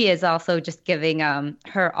 And she is also just giving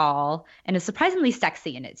her all, and is surprisingly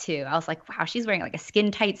sexy in it too. I was like, wow, she's wearing like a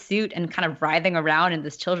skin tight suit and kind of writhing around in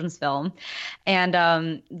this children's film. And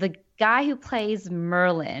the guy who plays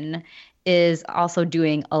Merlin is also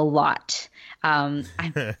doing a lot. He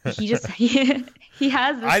has this face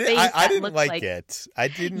I that didn't looks like it. I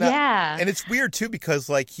did not. Yeah. And it's weird too because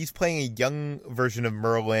like he's playing a young version of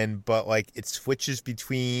Merlin, but like it switches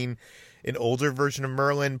between an older version of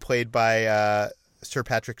Merlin played by Sir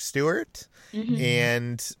Patrick Stewart,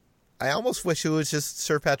 and I almost wish it was just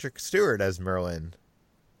Sir Patrick Stewart as Merlin.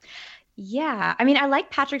 Yeah, I mean, I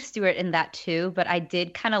like Patrick Stewart in that too, but I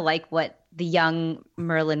did kind of like what the young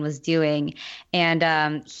Merlin was doing.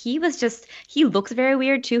 And he looks very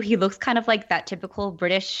weird too. He looks kind of like that typical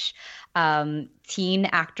British teen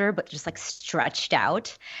actor, but just like stretched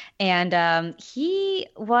out. And he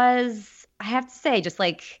was, I have to say, just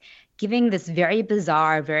like giving this very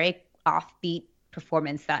bizarre, very offbeat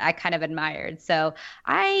performance that I kind of admired. So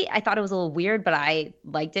I thought it was a little weird, but I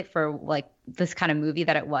liked it for like this kind of movie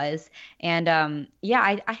that it was. And yeah,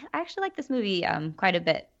 I actually like this movie quite a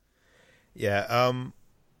bit. Yeah,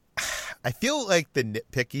 I feel like the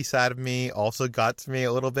nitpicky side of me also got to me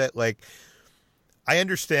a little bit. Like, I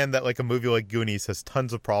understand that like a movie like Goonies has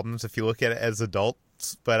tons of problems if you look at it as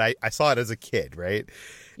adults, but I saw it as a kid, right?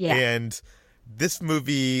 Yeah. And this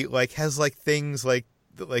movie like has like things like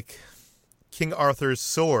King Arthur's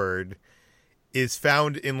sword is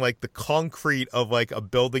found in like the concrete of like a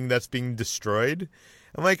building that's being destroyed.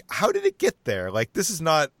 I'm like, how did it get there? Like, this is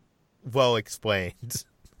not well explained.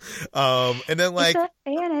 And then like It's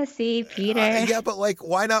a fantasy, Peter. yeah, but like,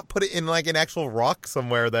 why not put it in like an actual rock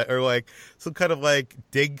somewhere that, or like some kind of like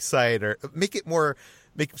dig site, or make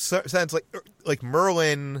sense. Like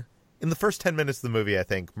Merlin in the first 10 minutes of the movie, I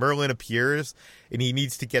think Merlin appears and he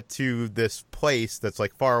needs to get to this place that's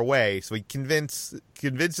like far away. So he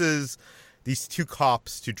convinces these two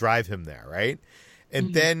cops to drive him there, right?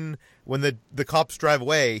 And then when the cops drive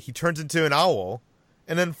away, he turns into an owl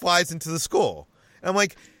and then flies into the school. And I'm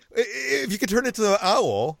like, if you could turn into an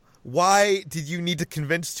owl, why did you need to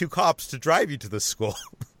convince two cops to drive you to the school?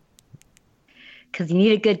 Because you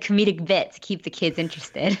need a good comedic bit to keep the kids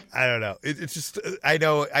interested. I don't know. It's just, I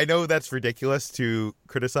know that's ridiculous to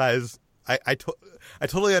criticize. I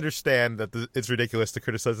totally understand that it's ridiculous to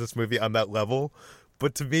criticize this movie on that level,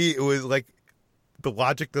 but to me, it was like the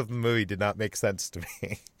logic of the movie did not make sense to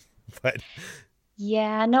me. But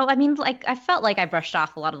Yeah, no, I mean, like, I felt like I brushed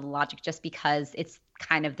off a lot of the logic just because it's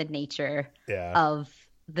kind of the nature of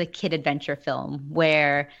the kid adventure film,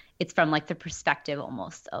 where it's from like the perspective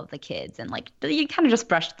almost of the kids, and like you kind of just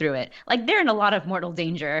brush through it. Like, they're in a lot of mortal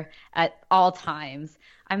danger at all times.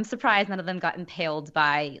 I'm surprised none of them got impaled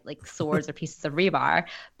by like swords or pieces of rebar,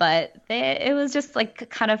 but it was just like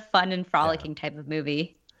kind of fun and frolicking type of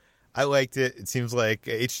movie. I liked it. It seems like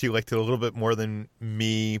HG liked it a little bit more than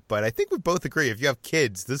me, but I think we both agree. If you have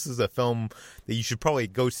kids, this is a film that you should probably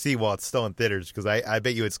go see while it's still in theaters, because I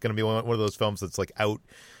bet you it's going to be one of those films that's like out,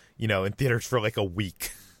 in theaters for like a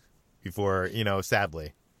week before,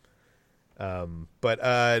 sadly. But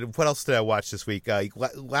what else did I watch this week?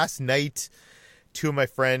 Last night, two of my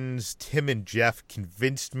friends, Tim and Jeff,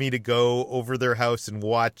 convinced me to go over their house and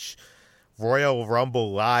watch Royal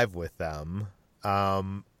Rumble live with them.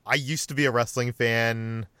 I used to be a wrestling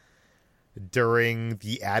fan during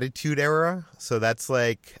the Attitude Era, so that's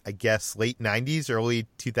like, I guess, late 90s, early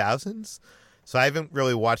 2000s. So I haven't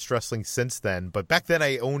really watched wrestling since then, but back then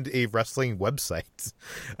I owned a wrestling website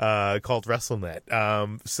called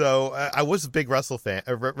WrestleNet. So I was a big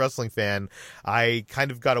wrestling fan. I kind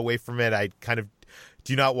of got away from it. I kind of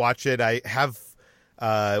do not watch it. I have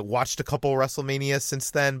watched a couple WrestleManias since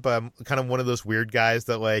then, but I'm kind of one of those weird guys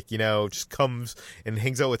that like, just comes and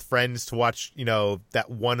hangs out with friends to watch, that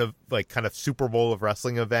one of like kind of Super Bowl of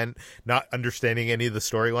wrestling event, not understanding any of the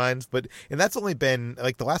storylines. And that's only been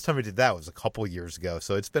like, the last time I did that was a couple years ago.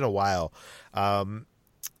 So it's been a while.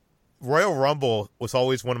 Royal Rumble was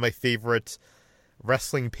always one of my favorite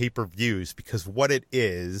wrestling pay-per-views, because what it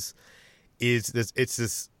is this, it's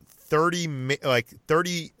this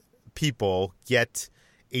 30 people get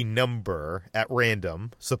a number at random,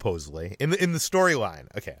 supposedly, in the storyline.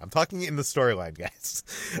 Okay, I'm talking in the storyline, guys.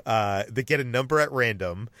 They get a number at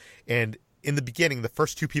random, and in the beginning, the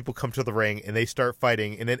first two people come to the ring and they start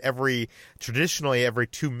fighting, and then traditionally every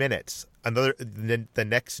 2 minutes, the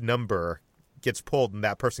next number gets pulled and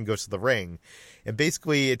that person goes to the ring. And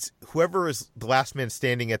basically, it's whoever is the last man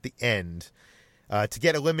standing at the end. To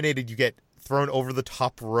get eliminated, you get thrown over the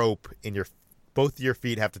top rope, and both of your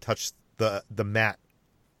feet have to touch the mat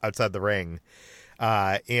outside the ring.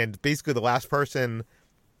 And basically the last person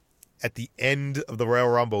at the end of the Royal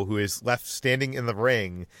Rumble who is left standing in the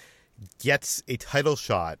ring gets a title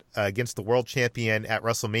shot against the world champion at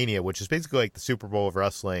WrestleMania, which is basically like the Super Bowl of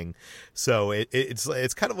wrestling. So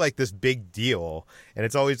it's kind of like this big deal, and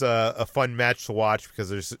it's always a fun match to watch because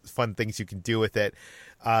there's fun things you can do with it.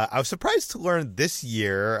 I was surprised to learn this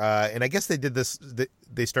year, and I guess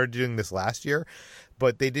they started doing this last year,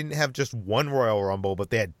 but they didn't have just one Royal Rumble, but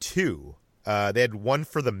they had two. They had one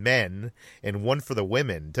for the men and one for the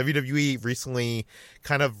women. WWE recently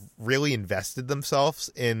kind of really invested themselves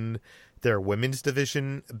in their women's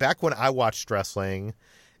division. Back when I watched wrestling,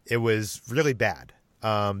 it was really bad.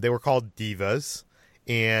 They were called divas,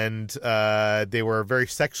 and they were very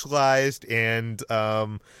sexualized. And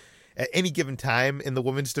at any given time in the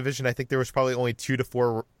women's division, I think there was probably only 2 to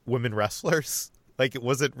 4 women wrestlers. Like, it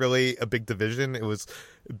wasn't really a big division. It was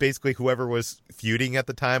basically whoever was feuding at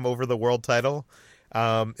the time over the world title.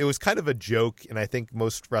 It was kind of a joke, and I think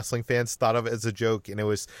most wrestling fans thought of it as a joke. And it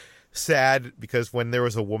was sad because when there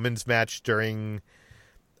was a women's match during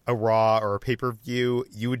a Raw or a pay-per-view,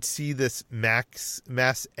 you would see this mass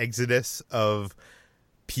exodus of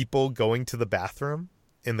people going to the bathroom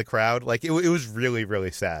in the crowd. Like, it was really,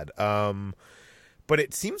 really sad. But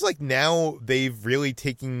it seems like now they've really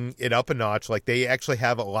taken it up a notch. Like, they actually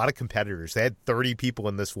have a lot of competitors. They had 30 people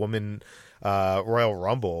in this women Royal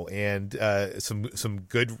Rumble, and some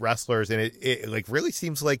good wrestlers. And it like really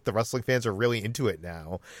seems like the wrestling fans are really into it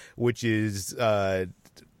now, which I'm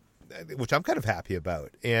kind of happy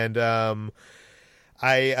about. And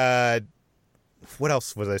what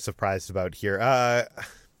else was I surprised about here?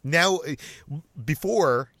 Now,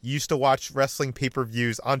 before, you used to watch wrestling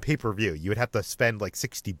pay-per-views on pay-per-view. You would have to spend like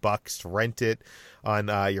 $60 to rent it on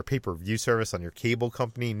your pay-per-view service on your cable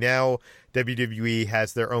company. Now, WWE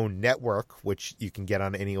has their own network, which you can get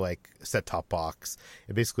on any like set-top box,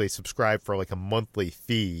 and basically subscribe for like a monthly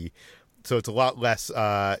fee. So it's a lot less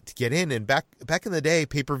to get in. And back in the day,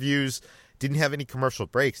 pay-per-views didn't have any commercial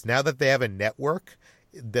breaks. Now that they have a network,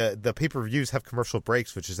 the pay-per-views have commercial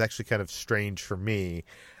breaks, which is actually kind of strange for me.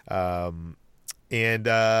 And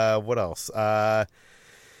what else?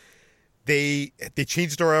 They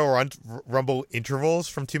changed the Royal Rumble intervals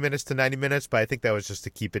from 2 minutes to 90 minutes, but I think that was just to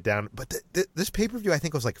keep it down. But this pay-per-view, I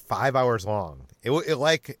think, was like 5 hours long. It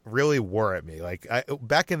like really wore at me. Like,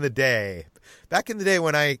 back in the day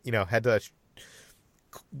when I had to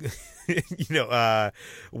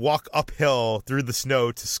walk uphill through the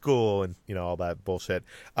snow to school and all that bullshit.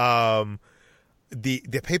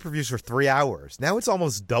 The pay-per-views were 3 hours. Now it's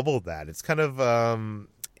almost double that. It's kind of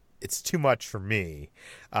it's too much for me.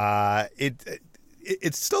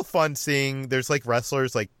 It's still fun seeing there's like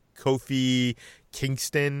wrestlers like Kofi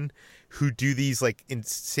Kingston who do these like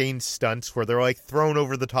insane stunts where they're like thrown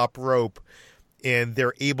over the top rope and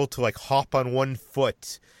they're able to like hop on one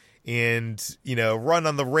foot and run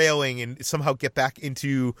on the railing and somehow get back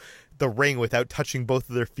into the ring without touching both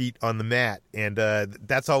of their feet on the mat. And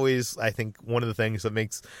that's always, I think, one of the things that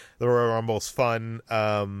makes the Royal Rumbles fun.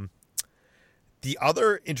 The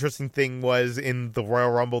other interesting thing was in the Royal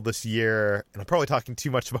Rumble this year, and I'm probably talking too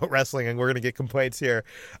much about wrestling and we're going to get complaints here.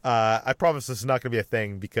 I promise this is not going to be a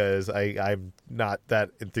thing because I'm not that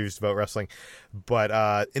enthused about wrestling.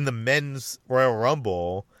 But in the men's Royal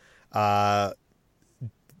Rumble,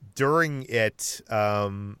 during it,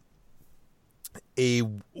 one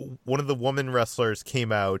of the woman wrestlers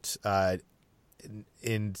came out, and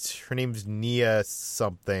her name's Nia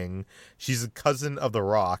something. She's a cousin of The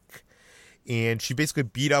Rock, and she basically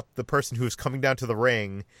beat up the person who was coming down to the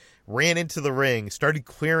ring, ran into the ring, started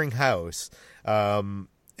clearing house. And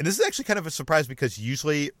this is actually kind of a surprise because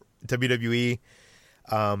usually WWE,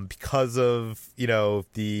 because of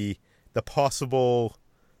the possible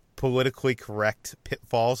politically correct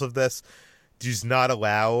pitfalls of this, does not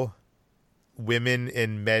allow women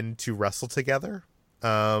and men to wrestle together.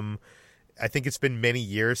 I think it's been many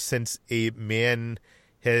years since a man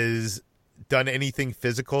has done anything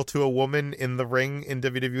physical to a woman in the ring in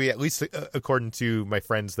WWE, at least according to my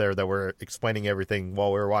friends there that were explaining everything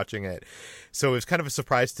while we were watching it. So it was kind of a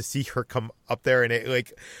surprise to see her come up there, and it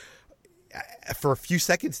like, for a few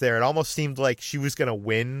seconds there, it almost seemed like she was going to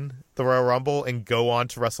win the Royal Rumble and go on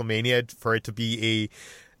to WrestleMania for it to be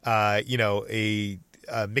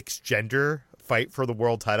a mixed gender fight for the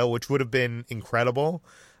world title, which would have been incredible.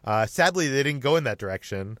 Sadly, they didn't go in that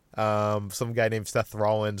direction. Some guy named Seth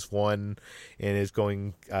Rollins won and is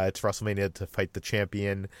going to WrestleMania to fight the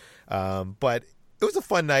champion. But it was a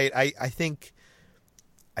fun night. I think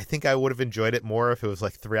I would have enjoyed it more if it was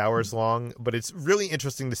like 3 hours long. But it's really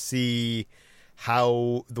interesting to see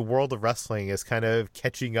how the world of wrestling is kind of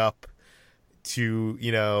catching up to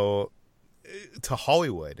to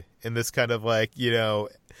Hollywood in this kind of like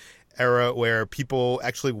era where people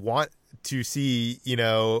actually want to see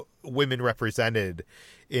women represented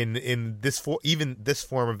in this even this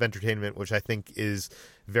form of entertainment, which I think is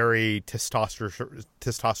very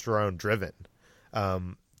testosterone driven.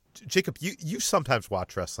 Jacob, you sometimes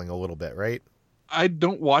watch wrestling a little bit, right? I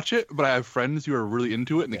don't watch it, but I have friends who are really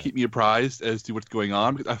into it, and they keep me apprised as to what's going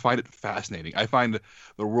on because I find it fascinating. I find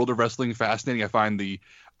the world of wrestling fascinating. I find the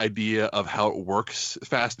idea of how it works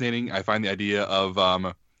fascinating. I find the idea of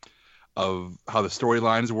how the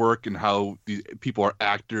storylines work and how these people are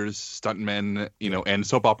actors, stuntmen, and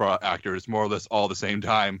soap opera actors, more or less all at the same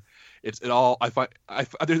time.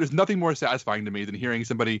 There's nothing more satisfying to me than hearing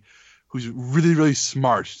somebody who's really, really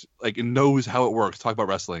smart, and knows how it works, talk about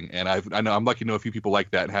wrestling. And I know I'm lucky to know a few people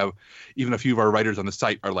like that, and have even a few of our writers on the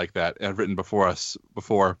site are like that and have written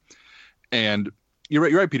before. And you're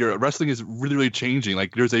right, Peter. Wrestling is really, really changing.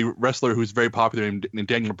 Like, there's a wrestler who's very popular named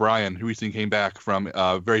Daniel Bryan, who recently came back from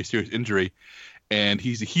a very serious injury, and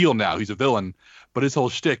he's a heel now. He's a villain, but his whole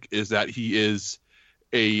shtick is that he is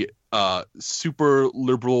a super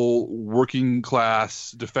liberal, working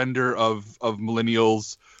class defender of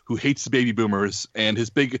millennials who hates the baby boomers. And his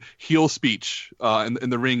big heel speech in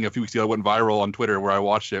the ring a few weeks ago went viral on Twitter, where I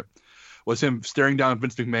watched it, was him staring down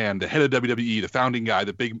Vince McMahon, the head of WWE, the founding guy,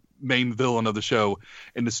 the big main villain of the show.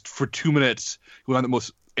 And just for 2 minutes, he went on the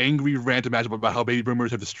most angry rant imaginable about how baby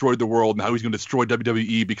boomers have destroyed the world and how he's going to destroy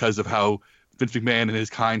WWE because of how Vince McMahon and his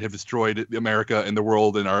kind have destroyed America and the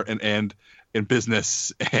world and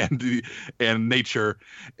business and nature.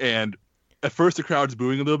 And at first the crowd's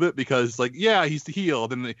booing a little bit because, he's the heel.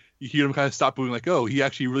 Then you hear him kind of stop booing, oh, he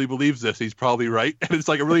actually really believes this. He's probably right. And it's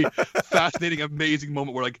a really fascinating, amazing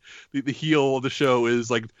moment where the heel of the show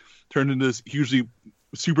is turned into this hugely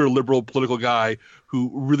super liberal political guy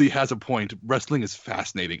who really has a point. Wrestling is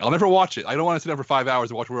fascinating. I'll never watch it. I don't want to sit down for 5 hours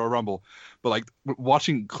to watch Royal Rumble, but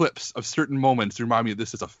watching clips of certain moments remind me that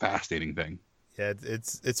this is a fascinating thing. Yeah,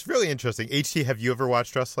 it's really interesting. HT, have you ever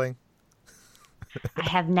watched wrestling? I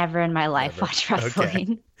have never in my life watched wrestling.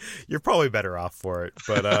 Okay. You're probably better off for it,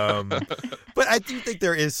 but but I do think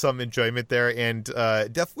there is some enjoyment there, and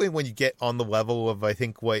definitely when you get on the level of, I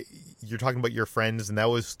think, what you're talking about, your friends, and that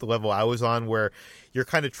was the level I was on, where you're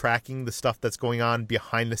kind of tracking the stuff that's going on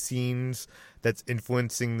behind the scenes that's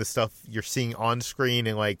influencing the stuff you're seeing on screen,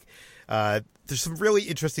 and there's some really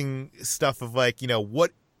interesting stuff of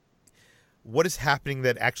what is happening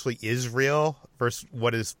that actually is real versus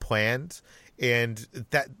what is planned. And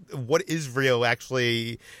that what is real,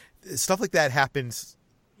 actually, stuff like that happens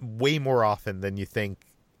way more often than you think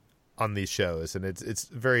on these shows, and it's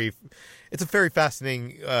a very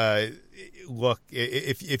fascinating look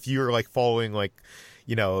if you're following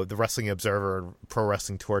the Wrestling Observer, Pro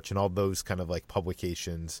Wrestling Torch, and all those kind of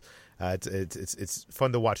publications. It's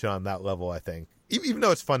fun to watch it on that level, I think, even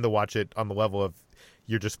though it's fun to watch it on the level of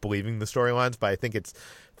you're just believing the storylines, but I think it's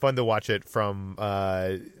fun to watch it from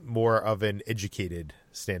more of an educated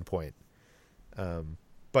standpoint.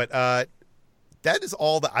 But that is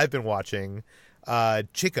all that I've been watching.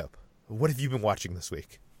 Jacob, what have you been watching this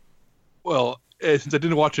week? Well, since I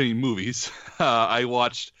didn't watch any movies, I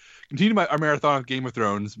continued our marathon of Game of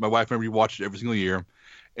Thrones. My wife and I rewatched it every single year,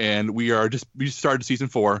 and we just started season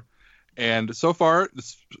 4. And so far,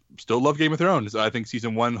 still love Game of Thrones. I think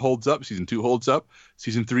season 1 holds up. Season 2 holds up.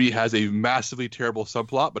 Season 3 has a massively terrible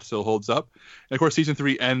subplot, but still holds up. And of course, season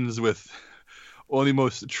 3 ends with one of the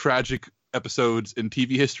most tragic episodes in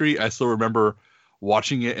TV history. I still remember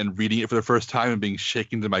watching it and reading it for the first time and being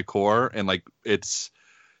shaken to my core. And it's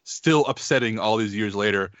still upsetting all these years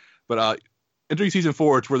later. But entering season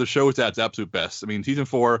 4, it's where the show is at its absolute best. I mean, season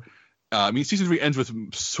 3 ends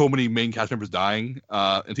with so many main cast members dying,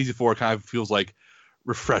 and season 4 kind of feels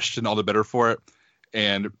refreshed and all the better for it.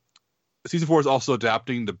 And season 4 is also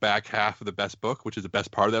adapting the back half of the best book, which is the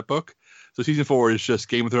best part of that book. So season 4 is just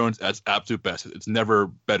Game of Thrones at its absolute best. It's never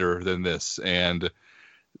better than this, and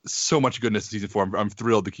so much goodness in season 4. I'm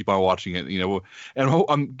thrilled to keep on watching it. And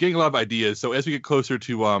I'm getting a lot of ideas. So as we get closer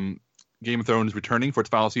to Game of Thrones returning for its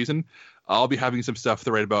final season, I'll be having some stuff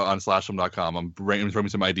to write about on slashfilm.com. I'm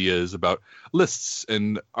brainstorming some ideas about lists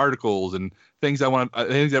and articles and things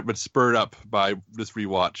things that have been spurred up by this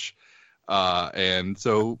rewatch. And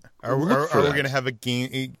so are we going to have a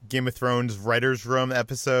Game of Thrones writers' room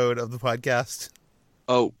episode of the podcast?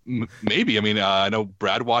 Oh, maybe. I mean, I know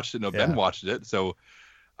Brad watched it. Ben watched it. So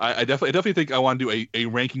I definitely think I want to do a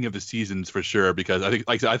ranking of the seasons for sure, because I think,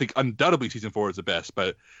 like I said, I think undoubtedly season 4 is the best.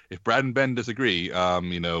 But if Brad and Ben disagree,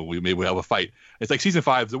 we'll have a fight. It's like season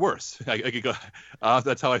 5 is the worst. I could go,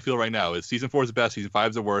 that's how I feel right now. Is season 4 is the best, season 5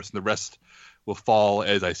 is the worst, and the rest will fall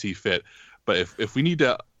as I see fit. But if we need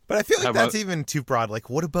to, but I feel like that's even too broad.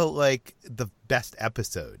 What about the best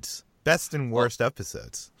episodes, best and worst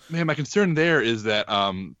episodes? Man, my concern there is that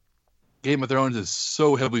Game of Thrones is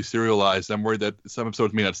so heavily serialized. I'm worried that some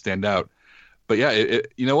episodes may not stand out. But yeah,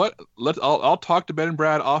 you know what? I'll talk to Ben and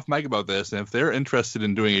Brad off mic about this, and if they're interested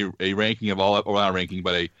in doing a ranking of all, or not a ranking,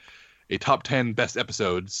 but a top 10 best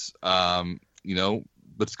episodes,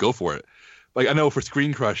 let's go for it. Like, I know for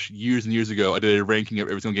Screen Crush years and years ago, I did a ranking of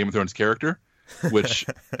every single Game of Thrones character, which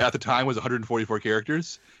at the time was 144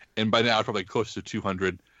 characters, and by now it's probably close to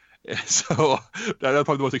 200. So that's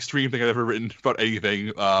probably the most extreme thing I've ever written about anything.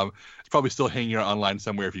 It's probably still hanging around online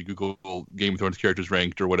somewhere if you Google Game of Thrones characters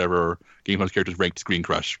ranked or whatever, or Game of Thrones characters ranked Screen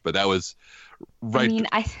Crush. But that was right. I mean,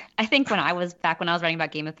 I think when I was writing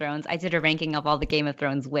about Game of Thrones, I did a ranking of all the Game of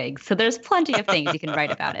Thrones wigs. So there's plenty of things you can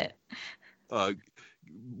write about it.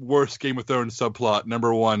 Worst Game of Thrones subplot,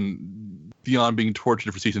 number one, Theon being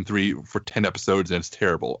tortured for season 3 for 10 episodes, and it's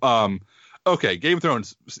terrible. Okay, Game of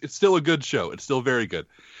Thrones, it's still a good show. It's still very good.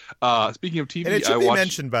 Speaking of TV, and it should be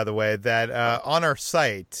mentioned, by the way, that on our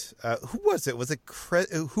site, who was it?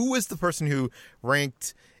 Who was the person who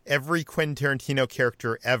ranked every Quentin Tarantino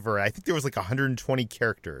character ever? I think there was like 120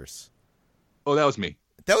 characters. Oh, that was me.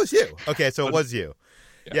 That was you. Okay, so it was you.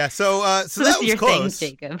 Yeah. So that was close.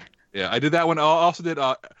 Thing, Jacob. Yeah, I did that one. I also did.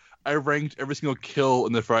 I ranked every single kill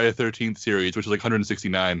in the Friday the 13th series, which was like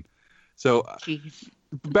 169. So. Jeez.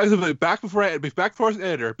 Back before I was an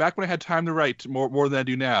editor, back when I had time to write more than I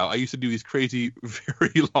do now, I used to do these crazy,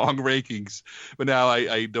 very long rankings. But now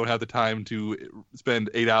I don't have the time to spend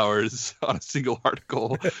 8 hours on a single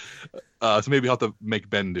article. So maybe I'll have to make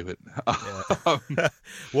Ben do it. Yeah.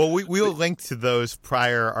 Well, we'll link to those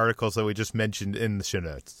prior articles that we just mentioned in the show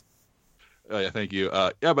notes. Yeah, thank you.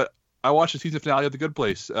 But I watched the season finale of The Good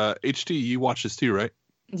Place. HT, you watched this too, right?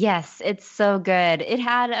 Yes, it's so good. It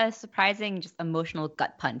had a surprising, just emotional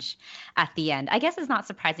gut punch at the end. I guess it's not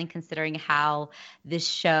surprising considering how this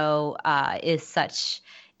show is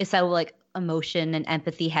so like emotion and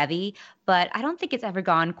empathy heavy, but I don't think it's ever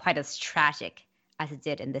gone quite as tragic as it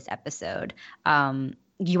did in this episode. Do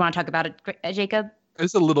you want to talk about it, Jacob?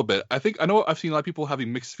 It's a little bit. I know I've seen a lot of people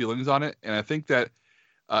having mixed feelings on it, and I think that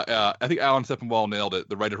I think Alan Sepinwall nailed it,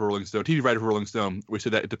 the writer for Rolling Stone, TV writer for Rolling Stone, where he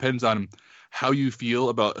said that it depends on how you feel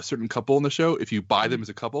about a certain couple in the show, if you buy them as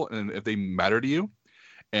a couple, and if they matter to you.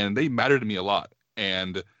 And they matter to me a lot.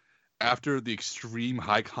 And after the extreme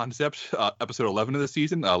high concept episode 11 of the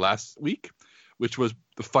season last week, which was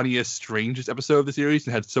the funniest, strangest episode of the series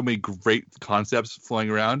and had so many great concepts flying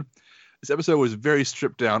around, this episode was very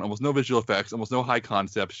stripped down, almost no visual effects, almost no high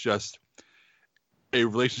concepts, just a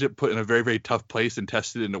relationship put in a very, very tough place and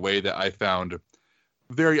tested in a way that I found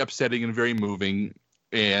very upsetting and very moving.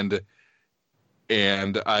 And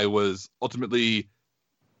I was ultimately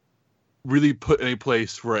really put in a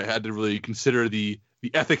place where I had to really consider the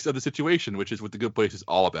ethics of the situation, which is what The Good Place is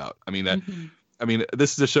all about. I mean,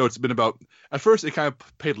 this is a show. It's been about, at first it kind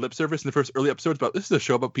of paid lip service in the first early episodes, but this is a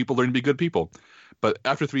show about people learning to be good people. But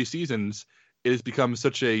after 3 seasons, it has become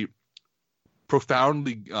such a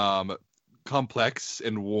profoundly complex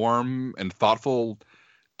and warm and thoughtful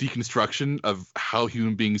deconstruction of how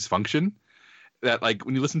human beings function that, like,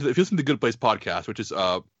 when you listen to the Good Place podcast, which is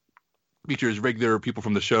features regular people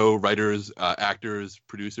from the show, writers, actors,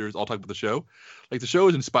 producers, all talk about the show. Like, the show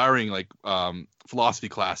is inspiring, like, philosophy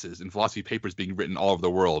classes and philosophy papers being written all over the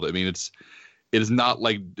world. I mean, it is not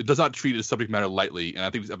like, it does not treat its subject matter lightly, and I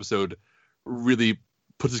think this episode really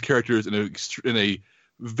puts its characters in a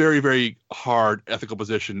very, very hard ethical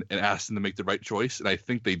position and asks them to make the right choice. And I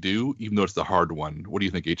think they do, even though it's the hard one. What do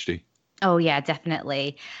you think, HT? Oh yeah,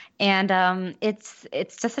 definitely. And it's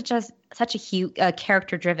just such a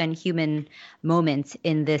character-driven human moment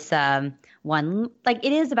in this one. Like,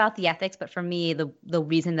 it is about the ethics, but for me, the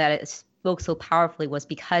reason that it spoke so powerfully was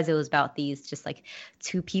because it was about these just like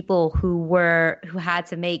two people who had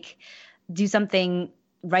to do something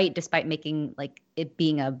right despite making like it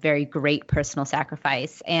being a very great personal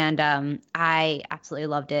sacrifice. And I absolutely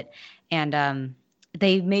loved it. And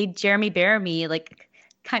they made Jeremy Bearimy like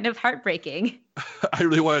kind of heartbreaking. I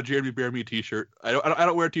really want a Jeremy Bearimy t-shirt. I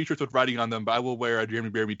don't wear t-shirts with writing on them, but I will wear a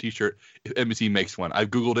Jeremy Bearimy t-shirt if NBC makes one.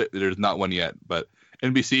 I've Googled it. There's not one yet, but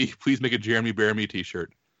NBC, please make a Jeremy Bearimy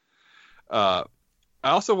t-shirt. I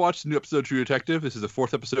also watched a new episode of True Detective. This is the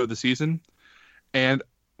 4th episode of the season. And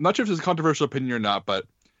I'm not sure if this is a controversial opinion or not, but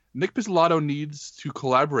Nick Pizzolatto needs to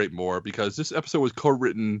collaborate more, because this episode was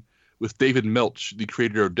co-written with David Milch, the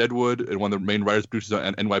creator of Deadwood and one of the main writers producers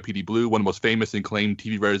on NYPD Blue, one of the most famous and acclaimed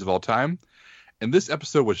TV writers of all time. And this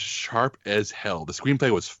episode was sharp as hell. The screenplay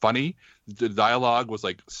was funny. The dialogue was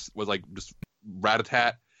like just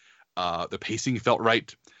rat-a-tat. The pacing felt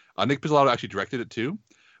right. Nick Pizzolatto actually directed it too.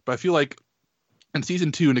 But I feel like in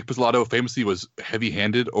season 2, Nick Pizzolatto famously was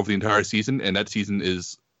heavy-handed over the entire season, and that season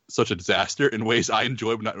is such a disaster in ways I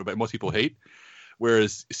enjoy, but most people hate.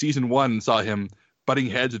 Whereas season 1 saw him butting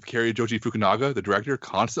heads with Cary Joji Fukunaga, the director,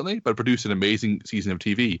 constantly, but produced an amazing season of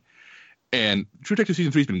TV. And True Detective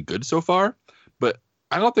season 3 has been good so far, but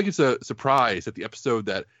I don't think it's a surprise that the episode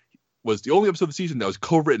that was the only episode of the season that was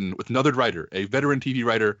co-written with another writer, a veteran TV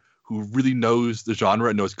writer who really knows the genre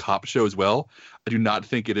and knows cop shows well. I do not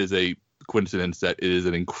think it is a coincidence that it is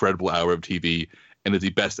an incredible hour of TV and is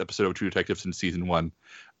the best episode of True Detective since season 1.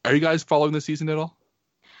 Are you guys following this season at all?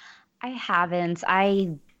 I haven't. I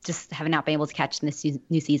just have not been able to catch this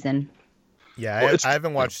new season. Yeah, well, I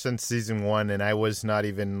haven't watched since season 1, and I was not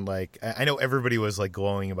even like, I know everybody was like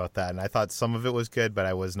glowing about that, and I thought some of it was good, but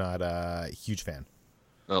I was not a huge fan.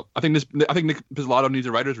 Well, I think Nick Pizzolatto needs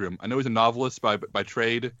a writer's room. I know he's a novelist by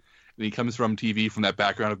trade, and he comes from TV, from that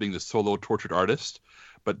background of being the solo tortured artist.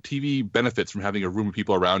 But TV benefits from having a room of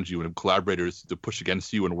people around you and collaborators to push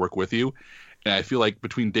against you and work with you. And I feel like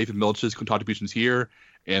between David Milch's contributions here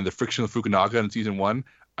and the friction with Fukunaga in season 1,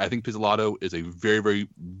 I think Pizzolatto is a very, very,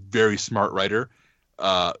 very smart writer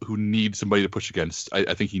who needs somebody to push against.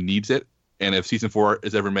 I think he needs it. And if season 4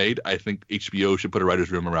 is ever made, I think HBO should put a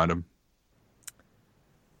writer's room around him.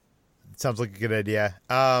 Sounds like a good idea.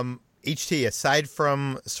 HT, aside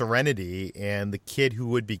from Serenity and The Kid Who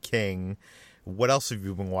Would Be King, what else have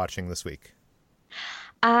you been watching this week?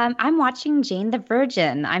 I'm watching Jane the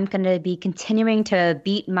Virgin. I'm going to be continuing to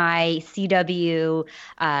beat my CW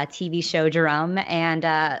TV show drum and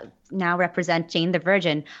now represent Jane the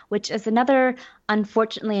Virgin, which is another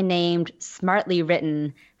unfortunately named, smartly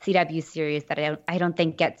written CW series that I don't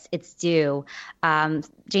think gets its due.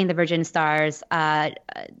 Jane the Virgin stars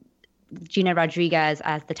Gina Rodriguez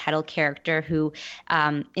as the title character, who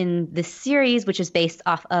in the series, which is based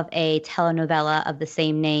off of a telenovela of the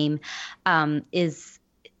same name,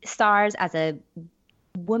 stars as a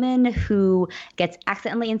woman who gets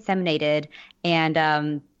accidentally inseminated,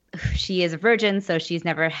 and she is a virgin, so she's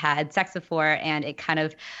never had sex before, and it kind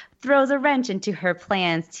of throws a wrench into her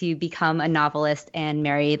plans to become a novelist and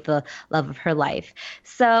marry the love of her life.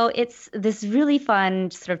 So it's this really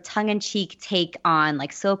fun sort of tongue-in-cheek take on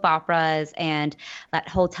like soap operas and that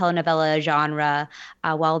whole telenovela genre,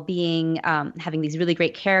 while being having these really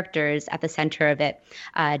great characters at the center of it.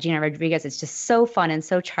 Gina Rodriguez is just so fun and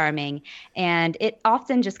so charming, and it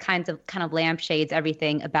often just kind of lampshades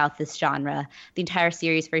everything about this genre. The entire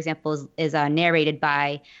series, for example, is narrated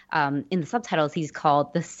by, in the subtitles, he's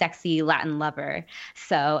called the Sexy Latin Lover.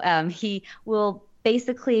 So he will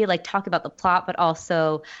basically like talk about the plot, but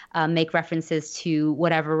also make references to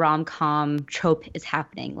whatever rom-com trope is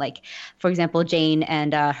happening. Like, for example, Jane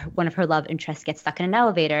and one of her love interests get stuck in an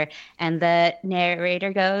elevator, and the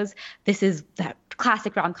narrator goes, "This is that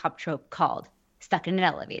classic rom-com trope called stuck in an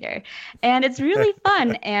elevator," and it's really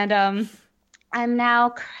fun. And I'm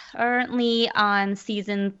now currently on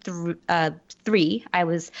season 3. I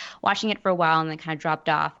was watching it for a while and then kind of dropped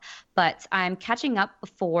off, but I'm catching up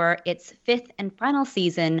before its 5th and final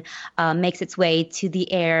season makes its way to the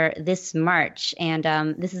air this March. And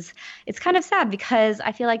it's kind of sad because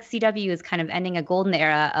I feel like CW is kind of ending a golden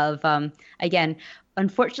era of, again,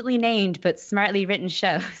 unfortunately named but smartly written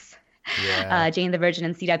shows. Yeah. Jane the Virgin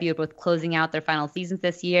and CW are both closing out their final seasons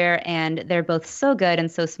this year, and they're both so good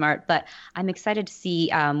and so smart. But I'm excited to see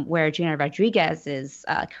where Gina Rodriguez's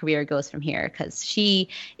career goes from here, because she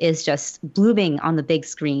is just blooming on the big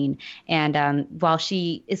screen. And while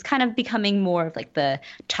she is kind of becoming more of like the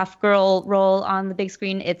tough girl role on the big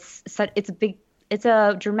screen, it's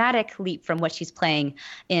a dramatic leap from what she's playing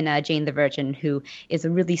in Jane the Virgin, who is a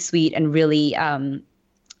really sweet and really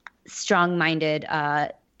strong-minded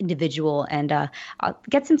individual, and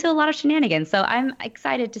gets into a lot of shenanigans. So I'm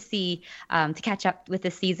excited to see, to catch up with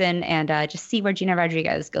this season and just see where Gina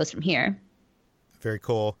Rodriguez goes from here. Very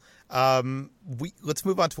cool. Let's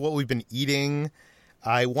move on to what we've been eating.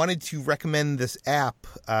 I wanted to recommend this app.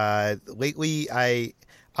 Lately,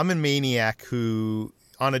 I'm a maniac who,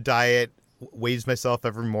 on a diet, weighs myself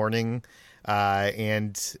every morning.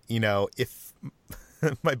 And, if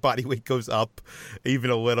my body weight goes up even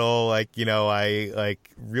a little, I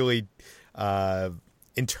really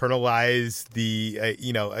internalize the,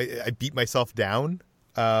 I beat myself down.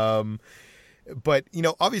 But,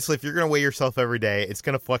 obviously if you're going to weigh yourself every day, it's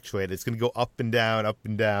going to fluctuate. It's going to go up and down, up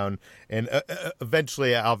and down. And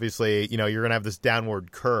eventually, obviously, you're going to have this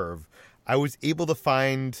downward curve. I was able to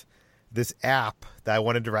find this app that I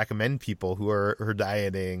wanted to recommend people who are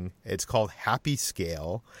dieting. It's called Happy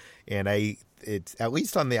Scale. And it's at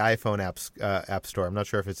least on the iPhone app store. I'm not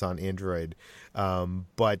sure if it's on Android.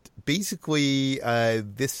 But basically,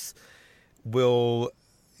 this will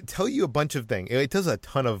tell you a bunch of things. It does a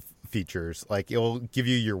ton of features. Like it'll give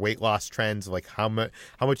you your weight loss trends, like how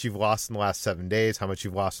much you've lost in the last 7 days, how much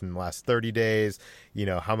you've lost in the last 30 days,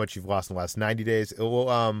 how much you've lost in the last 90 days. It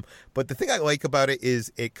will but the thing I like about it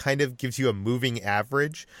is it kind of gives you a moving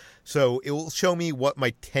average. So it will show me what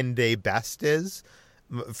my 10-day best is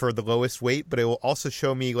for the lowest weight, but it will also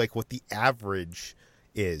show me like what the average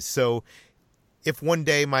is. So if one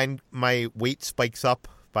day my weight spikes up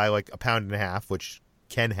by like 1.5 pounds, which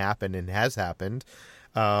can happen and has happened,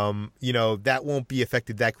 that won't be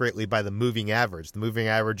affected that greatly by the moving average. The moving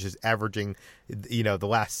average is averaging, the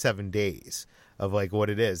last 7 days of like what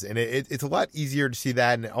it is. And it's a lot easier to see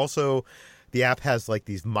that. And also the app has like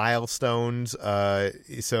these milestones.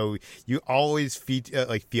 So you always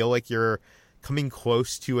feel like you're coming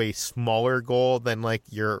close to a smaller goal than like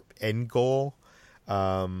your end goal.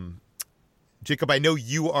 Jacob, I know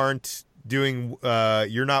you aren't doing,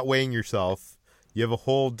 you're not weighing yourself. You have a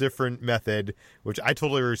whole different method, which I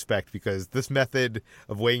totally respect, because this method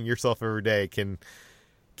of weighing yourself every day can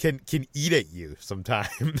eat at you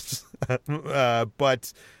sometimes.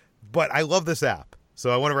 But I love this app,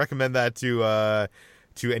 so I want to recommend that to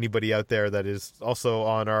anybody out there that is also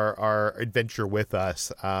on our adventure with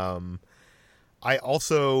us. I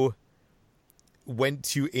also went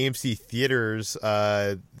to AMC theaters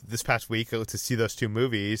this past week to see those 2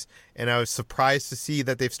 movies, and I was surprised to see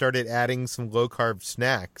that they've started adding some low carb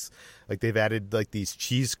snacks. Like they've added like these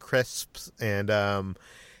cheese crisps, and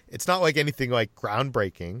it's not like anything like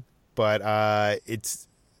groundbreaking, but it's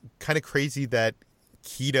kind of crazy that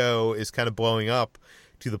keto is kind of blowing up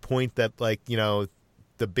to the point that like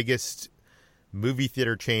the biggest movie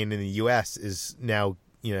theater chain in the US is now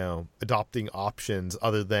adopting options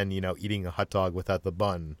other than, eating a hot dog without the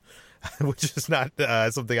bun, which is not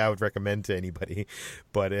something I would recommend to anybody,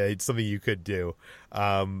 but it's something you could do.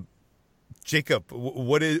 Jacob,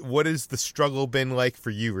 what is the struggle been like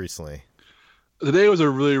for you recently? Today was a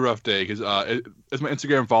really rough day because as my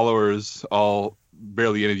Instagram followers, all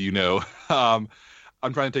barely any of you know, I'm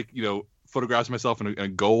trying to take, photographs of myself in a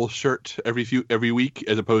goal shirt every week,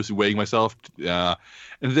 as opposed to weighing myself. And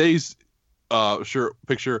today's shirt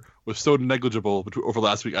picture was so negligible over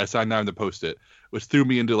last week. I decided not to post it, which threw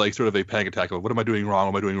me into like sort of a panic attack of what am I doing wrong?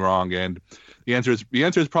 What am I doing wrong? And the answer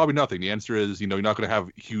is probably nothing. The answer is, you're not going to have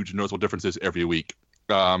huge noticeable differences every week.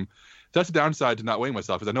 So that's the downside to not weighing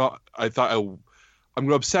myself, because I thought I'm going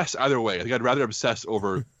to obsess either way. I think I'd rather obsess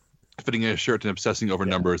over fitting in a shirt than obsessing over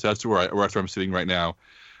numbers. That's where I'm sitting right now.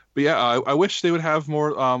 But yeah, I wish they would have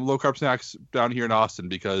more low carb snacks down here in Austin,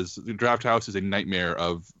 because the Draft House is a nightmare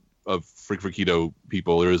of for keto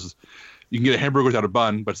people. You can get a hamburger without a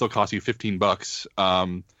bun, but it still costs you $15.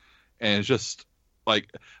 And it's just like,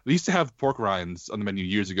 they used to have pork rinds on the menu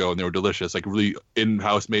years ago, and they were delicious, like really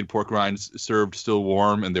in-house made pork rinds served still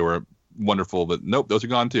warm, and they were wonderful. But nope, those are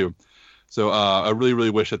gone too. So I really, really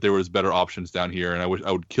wish that there was better options down here, and I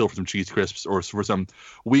would kill for some cheese crisps or for some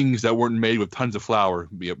wings that weren't made with tons of flour.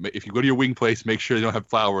 If you go to your wing place, make sure they don't have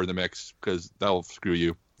flour in the mix, because that'll screw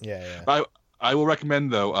you. Yeah. I will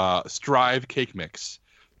recommend, though, Strive Cake Mix.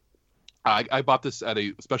 I bought this at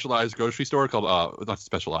a specialized grocery store called, not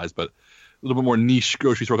specialized, but a little bit more niche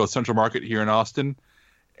grocery store called Central Market here in Austin.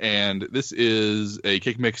 And this is a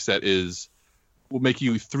cake mix that will make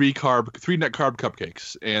you 3 net carb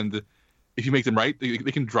cupcakes. And if you make them right, they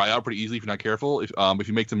can dry out pretty easily if you're not careful. If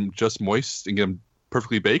you make them just moist and get them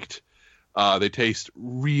perfectly baked, they taste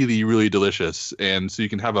really, really delicious. And so you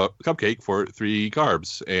can have a cupcake for 3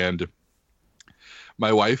 carbs. And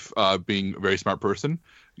my wife, being a very smart person,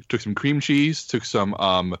 took some cream cheese, took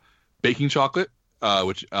some baking chocolate,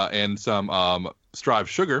 and some Strive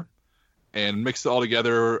sugar, and mixed it all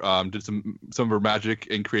together. Did some of her magic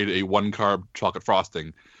and created a 1-carb chocolate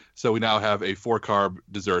frosting. So we now have a 4-carb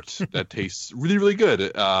dessert that tastes really, really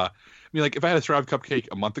good. I mean, like if I had a Strive cupcake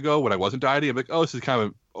a month ago when I wasn't dieting, I'm like, oh, this is kind of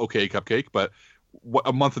an okay cupcake. But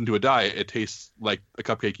a month into a diet, it tastes like a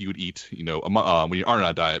cupcake you would eat, when you aren't on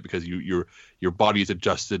a diet, because your body is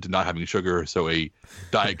adjusted to not having sugar. So a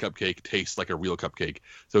diet cupcake tastes like a real cupcake.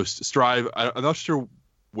 So Strive, I'm not sure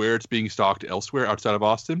where it's being stocked elsewhere outside of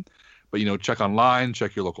Austin, but check online,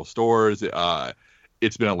 check your local stores.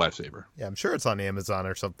 It's been a lifesaver. Yeah, I'm sure it's on Amazon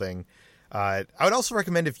or something. I would also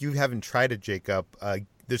recommend, if you haven't tried it, Jacob,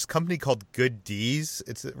 there's a company called Good D's.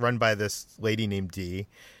 It's run by this lady named Dee.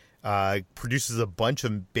 Produces a bunch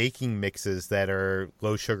of baking mixes that are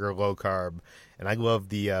low sugar, low carb, and I love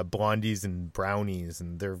the blondies and brownies,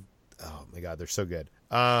 and they're, oh my god, they're so good.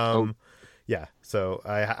 Yeah, so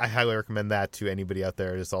I highly recommend that to anybody out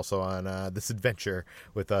there who's also on this adventure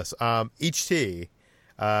with us. HT,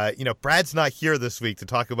 Brad's not here this week to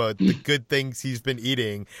talk about the good things he's been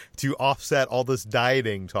eating to offset all this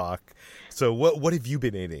dieting talk. So what have you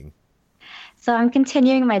been eating? So I'm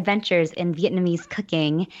continuing my adventures in Vietnamese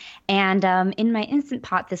cooking. And in my Instant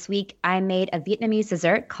Pot this week, I made a Vietnamese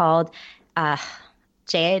dessert called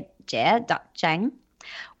Chè Dot Chanh,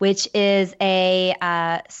 which is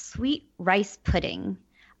a sweet rice pudding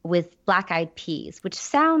with black-eyed peas, which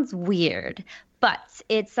sounds weird. But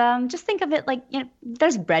it's just think of it like,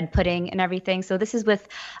 there's bread pudding and everything. So this is kind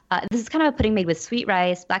of a pudding made with sweet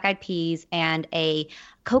rice, black-eyed peas, and a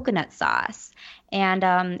coconut sauce. And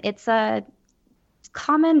it's a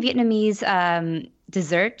common Vietnamese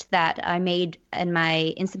dessert that I made in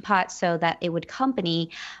my Instant Pot so that it would accompany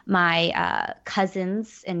my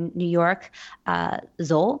cousins in New York,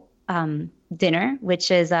 Zol, dinner,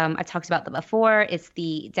 which is, I talked about that before. It's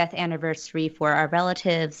the death anniversary for our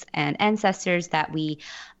relatives and ancestors that we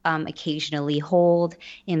occasionally hold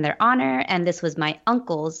in their honor. And this was my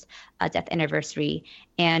uncle's death anniversary.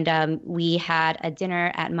 And we had a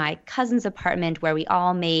dinner at my cousin's apartment where we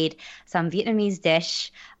all made some Vietnamese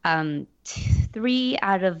dish. 3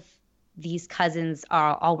 out of these cousins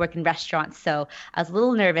all work in restaurants, so I was a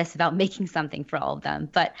little nervous about making something for all of them.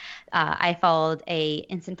 But I followed a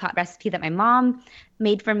Instant Pot recipe that my mom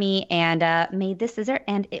made for me and made this dessert,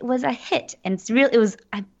 and it was a hit. And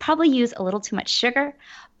I probably used a little too much sugar,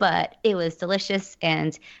 but it was delicious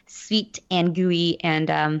and sweet and gooey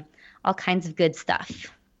and all kinds of good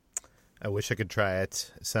stuff. I wish I could try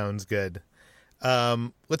it. Sounds good.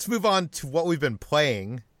 Let's move on to what we've been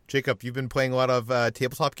playing. Jacob, you've been playing a lot of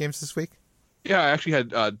tabletop games this week? Yeah, I actually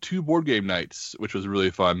had 2 board game nights, which was really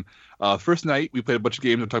fun. First night, we played a bunch of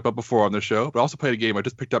games I've talked about before on the show, but I also played a game I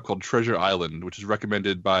just picked up called Treasure Island, which is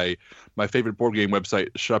recommended by my favorite board game website,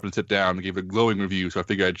 Shut Up and Sit Down, and gave a glowing review, so I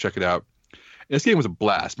figured I'd check it out. And this game was a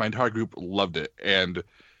blast. My entire group loved it. And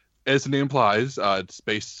as the name implies, it's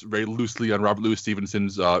based very loosely on Robert Louis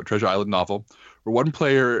Stevenson's Treasure Island novel, where one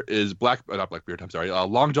player is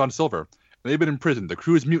Long John Silver. And they've been imprisoned. The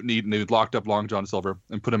crew is mutinied, and they've locked up Long John Silver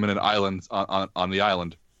and put him in an island on the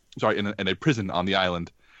island. Sorry, in a prison on the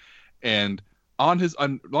island. And Long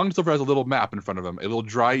John Silver has a little map in front of him, a little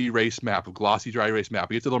dry erase map, a glossy dry erase map.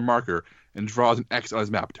 He gets a little marker and draws an X on his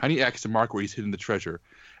map, a tiny X to mark where he's hidden the treasure.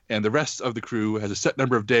 And the rest of the crew has a set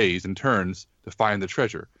number of days and turns to find the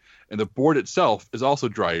treasure. And the board itself is also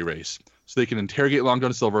dry erase, so they can interrogate Long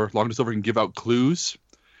John Silver. Long John Silver can give out clues.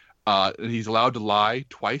 And he's allowed to lie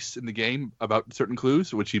twice in the game about certain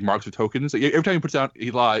clues, which he marks with tokens. Every time he puts down,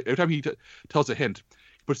 he lies. Every time he tells a hint,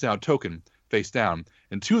 he puts down a token face down.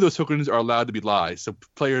 And 2 of those tokens are allowed to be lies. So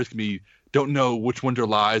players don't know which ones are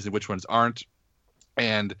lies and which ones aren't.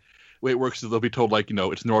 And the way it works is they'll be told,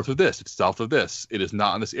 it's north of this, it's south of this, it is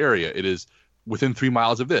not in this area, it is within 3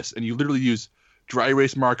 miles of this. And you literally use dry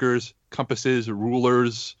erase markers, compasses,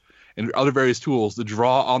 rulers, and other various tools to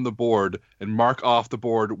draw on the board and mark off the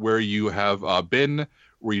board where you have been,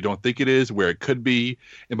 where you don't think it is, where it could be.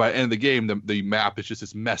 And by the end of the game, the map is just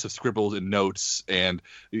this mess of scribbles and notes and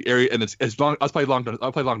the area. And I play Long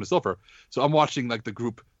John Silver, so I'm watching the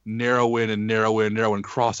group narrow in and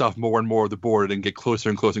cross off more and more of the board and get closer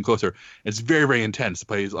and closer and closer. And it's very, very intense to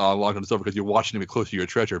play Long John Silver because you're watching him get closer to your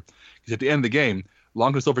treasure. Because at the end of the game,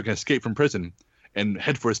 Long John Silver can escape from prison and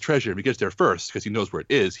head for his treasure. If he gets there first, because he knows where it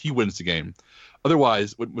is, he wins the game.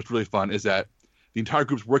 Otherwise, what's really fun is that the entire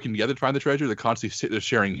group's working together to find the treasure. They're constantly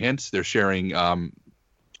sharing hints. They're sharing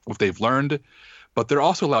what they've learned. But they're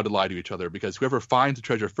also allowed to lie to each other because whoever finds the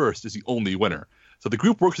treasure first is the only winner. So the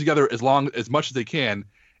group works together as much as they can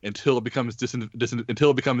until it becomes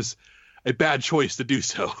a bad choice to do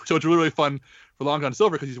so. So it's really, really fun for Long John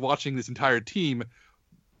Silver because he's watching this entire team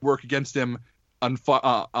work against him,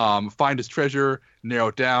 find his treasure, narrow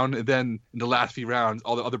it down, and then in the last few rounds,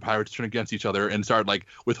 all the other pirates turn against each other and start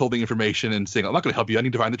withholding information and saying, "I'm not going to help you. I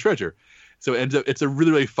need to find the treasure." So it ends up, it's a really,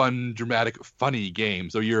 really fun, dramatic, funny game.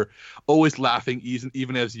 So you're always laughing,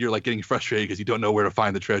 even as you're getting frustrated because you don't know where to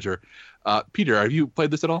find the treasure. Peter, have you played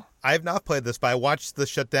this at all? I have not played this, but I watched the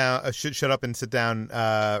Shut Up and Sit Down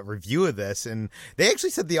review of this, and they actually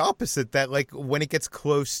said the opposite. That when it gets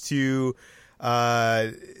close to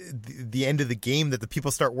the end of the game, that the people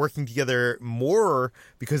start working together more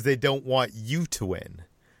because they don't want you to win.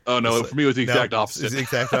 Oh, no, for me it was the exact opposite. It's the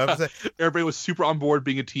exact opposite. Everybody was super on board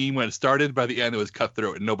being a team when it started. By the end, it was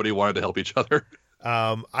cutthroat and nobody wanted to help each other.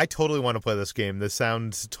 I totally want to play this game. This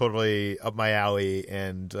sounds totally up my alley.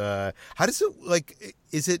 And how does it,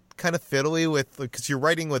 is it kind of fiddly with, because you're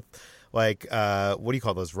writing with, what do you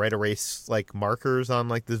call those, right erase, markers on,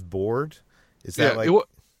 this board? Is that,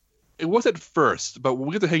 it was at first, but we'll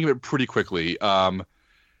get the hang of it pretty quickly.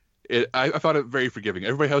 I found it very forgiving.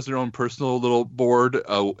 Everybody has their own personal little board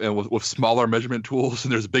and with smaller measurement tools,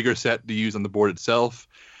 and there's a bigger set to use on the board itself.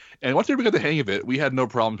 And once everybody got the hang of it, we had no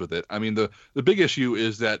problems with it. I mean, the big issue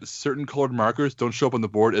is that certain colored markers don't show up on the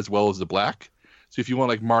board as well as the black. So if you want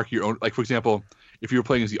to like mark your own, like for example, if you were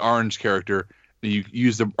playing as the orange character and you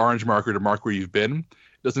use the orange marker to mark where you've been,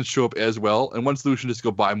 it doesn't show up as well. And one solution is to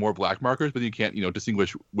go buy more black markers, but you can't,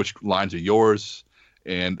 distinguish which lines are yours.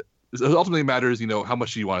 And it ultimately matters, how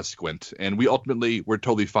much you want to squint. And we're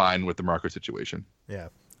totally fine with the marker situation. Yeah.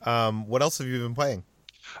 What else have you been playing?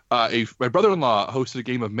 My brother-in-law hosted a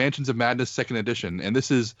game of Mansions of Madness 2nd Edition, and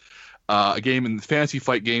this is a game in Fantasy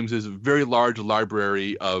Flight Games. Is a very large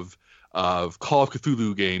library of Call of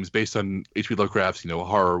Cthulhu games based on H.P. Lovecraft's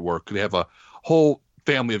horror work. They have a whole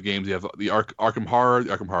family of games. They have the Arkham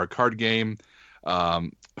Horror card game, a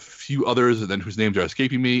few others, and then whose names are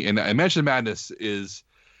escaping me. And Mansions of Madness is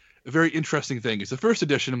a very interesting thing. It's the first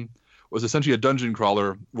edition was essentially a dungeon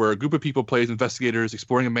crawler where a group of people play as investigators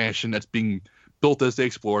exploring a mansion that's being built as they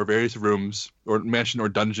explore various rooms or mansion or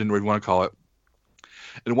dungeon, whatever you want to call it.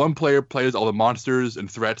 And one player plays all the monsters and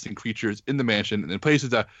threats and creatures in the mansion, and then plays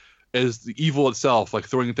as the evil itself, like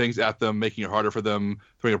throwing things at them, making it harder for them,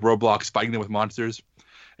 throwing up roadblocks, fighting them with monsters.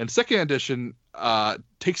 And second edition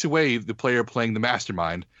takes away the player playing the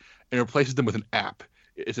mastermind and replaces them with an app.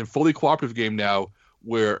 It's a fully cooperative game now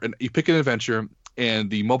where you pick an adventure, and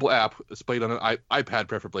the mobile app displayed on an iPad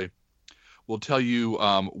preferably will tell you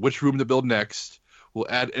which room to build next, will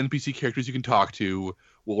add NPC characters you can talk to,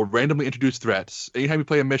 will randomly introduce threats. Anytime you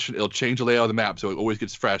play a mission, it'll change the layout of the map so it always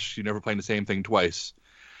gets fresh. You're never playing the same thing twice.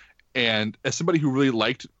 And as somebody who really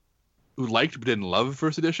liked but didn't love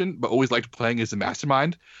first edition, but always liked playing as the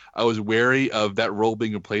mastermind, I was wary of that role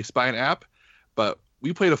being replaced by an app. But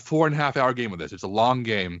we played a 4.5-hour game with this. It's a long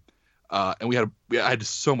game, and we had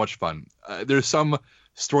so much fun. There's some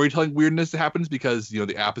storytelling weirdness that happens because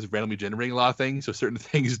the app is randomly generating a lot of things, so certain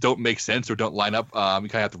things don't make sense or don't line up. You kind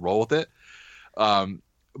of have to roll with it.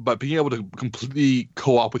 But being able to completely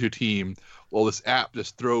co-op with your team, well, this app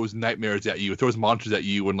just throws nightmares at you, it throws monsters at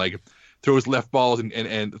you, and like throws left balls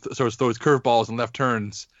and throws curve balls and left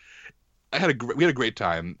turns. We had a great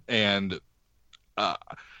time, and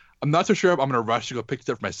I'm not so sure if I'm going to rush to go pick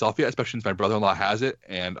stuff for myself yet, especially since my brother-in-law has it,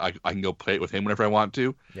 and I can go play it with him whenever I want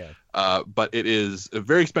to. Yeah. But it is a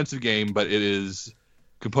very expensive game, but it's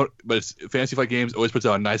Fantasy Flight Games always puts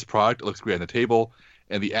out a nice product. It looks great on the table,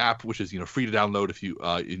 and the app, which is free to download if you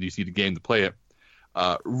just need a game to play it,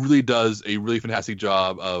 really does a really fantastic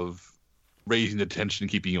job of raising the tension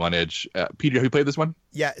and keeping you on edge. Peter, have you played this one?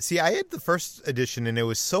 Yeah, see, I had the first edition, and it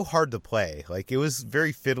was so hard to play. Like, it was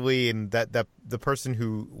very fiddly, and that the person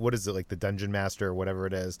who, what is it, like the dungeon master or whatever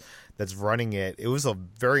it is, that's running it, it was a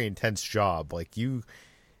very intense job. Like, you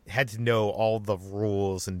had to know all the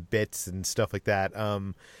rules and bits and stuff like that.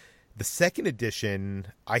 The second edition,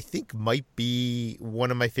 I think, might be one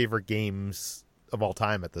of my favorite games of all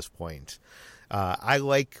time at this point. I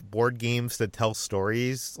like board games that tell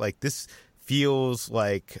stories. Like, this feels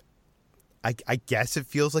like, I guess it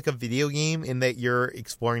feels like a video game in that you're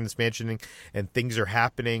exploring this mansion and things are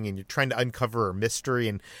happening and you're trying to uncover a mystery,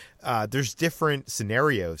 and there's different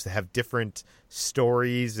scenarios that have different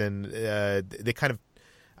stories, and they kind of,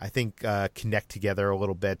 I think, connect together a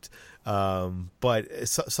little bit. But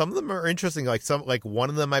some of them are interesting. Like one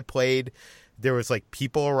of them I played, there was like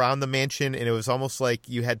people around the mansion, and it was almost like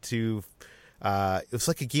you had to. It was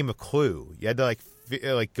like a game of Clue. You had to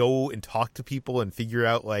like go and talk to people and figure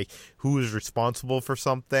out like who is responsible for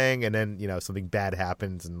something, and then something bad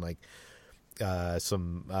happens and like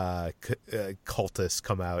some cultists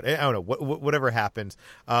come out. I don't know whatever happens.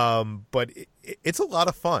 But it's a lot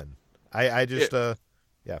of fun. I just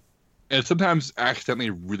yeah. And it's sometimes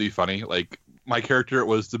accidentally really funny. Like my character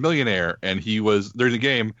was the millionaire, and he was during the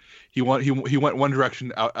game. He went one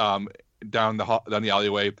direction out down the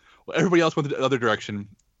alleyway. Well, everybody else went the other direction,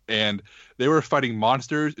 and they were fighting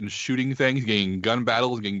monsters and shooting things, getting gun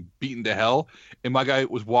battles, getting beaten to hell. And my guy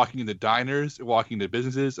was walking into diners, walking into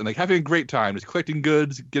businesses, and like having a great time, just collecting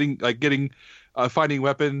goods, finding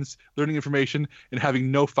weapons, learning information, and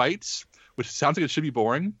having no fights, which sounds like it should be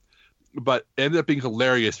boring, but it ended up being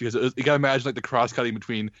hilarious because you gotta imagine like the cross-cutting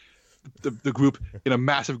between the group in a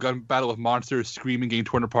massive gun battle with monsters screaming, getting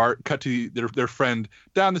torn apart, cut to their friend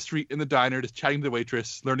down the street in the diner just chatting to the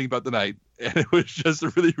waitress, learning about the night. And it was just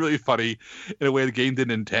really, really funny in a way the game didn't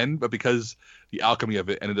intend, but because the alchemy of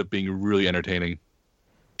it ended up being really entertaining.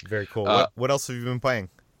 Very cool. What else have you been playing?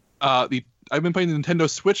 I've been playing the Nintendo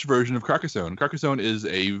Switch version of Carcassonne. Carcassonne is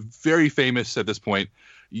a very famous, at this point,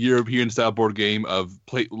 European-style board game of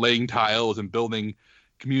laying tiles and building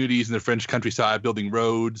communities in the French countryside, building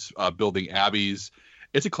roads, building abbeys.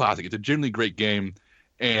 It's a classic. It's a genuinely great game,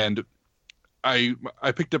 and I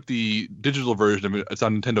picked up the digital version of it. It's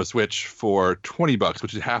on Nintendo Switch for $20,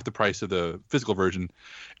 which is half the price of the physical version.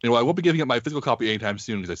 And while I won't be giving up my physical copy anytime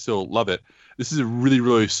soon because I still love it, this is a really,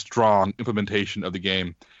 really strong implementation of the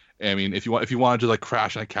game. I mean, if you want to just like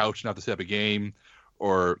crash on a couch and have to set up a game,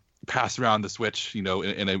 or pass around the Switch, in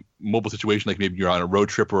a mobile situation, like maybe you're on a road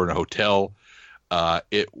trip or in a hotel,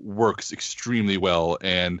 it works extremely well.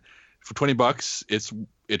 And for $20,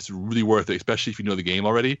 it's really worth it, especially if you know the game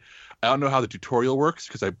already. I don't know how the tutorial works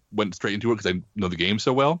because I went straight into it because I know the game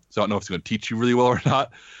so well. So I don't know if it's going to teach you really well or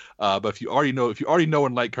not. But if you already know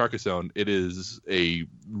and like Carcassonne, it is a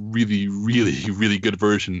really, really, really good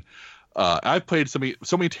version. I've played so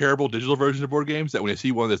many terrible digital versions of board games that when I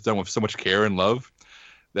see one that's done with so much care and love,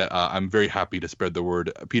 that I'm very happy to spread the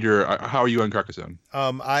word. Peter, how are you on Carcassonne?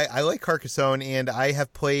 I like Carcassonne, and I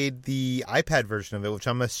have played the iPad version of it, which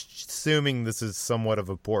I'm assuming this is somewhat of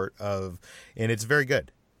a port of, and it's very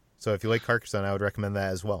good. So if you like Carcassonne, I would recommend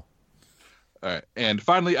that as well. All right. And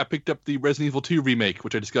finally, I picked up the Resident Evil 2 remake,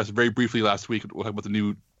 which I discussed very briefly last week about the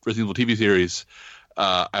new Resident Evil TV series.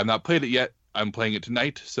 I have not played it yet. I'm playing it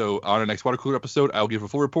tonight. So on our next Water Cooler episode, I'll give a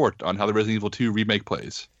full report on how the Resident Evil 2 remake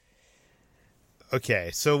plays.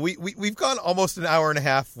 Okay, so we've gone almost an hour and a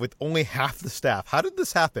half with only half the staff. How did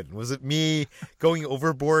this happen? Was it me going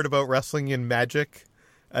overboard about wrestling and magic?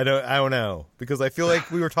 I don't know, because I feel like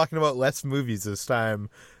we were talking about less movies this time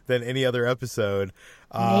than any other episode.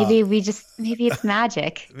 Maybe it's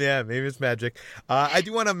magic. Yeah, maybe it's magic. I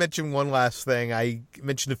do want to mention one last thing. I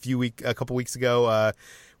mentioned a couple weeks ago. I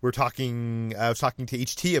was talking to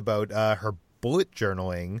HT about her bullet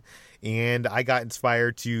journaling, and I got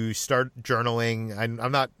inspired to start journaling.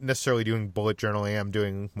 I'm not necessarily doing bullet journaling. I'm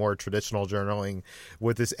doing more traditional journaling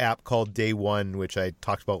with this app called Day One, which I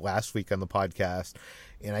talked about last week on the podcast.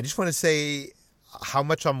 And I just want to say how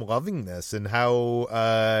much I'm loving this, and how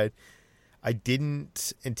I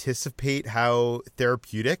didn't anticipate how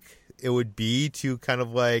therapeutic it would be to kind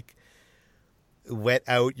of like let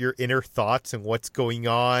out your inner thoughts and what's going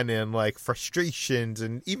on, and like frustrations,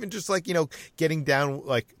 and even just like, getting down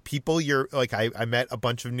like people you're like, I met a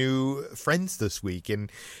bunch of new friends this week,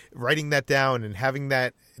 and writing that down and having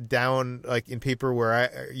that down like in paper where I,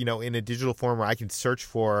 in a digital form where I can search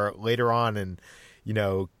for later on and,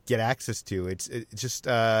 get access to. It's just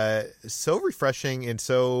so refreshing, and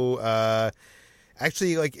so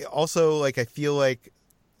actually like also like I feel like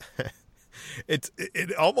it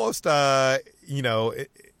almost in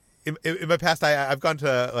my past I've gone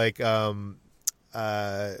to like what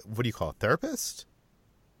do you call it, therapist,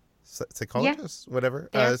 psychologist, whatever,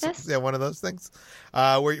 one of those things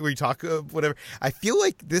where you talk whatever. I feel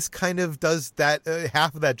like this kind of does that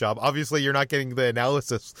half of that job. Obviously you're not getting the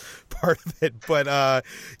analysis part of it, but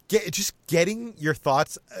just getting your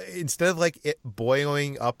thoughts instead of like it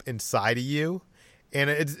boiling up inside of you. And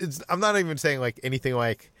it's I'm not even saying like anything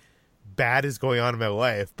like bad is going on in my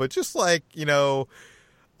life, but just like, being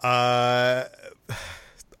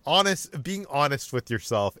honest with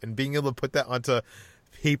yourself and being able to put that onto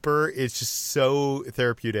paper is just so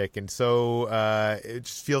therapeutic, and so it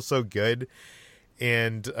just feels so good,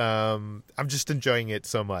 and I'm just enjoying it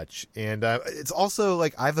so much. And it's also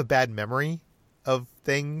like I have a bad memory of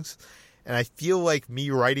things, and I feel like me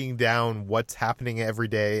writing down what's happening every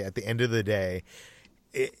day at the end of the day,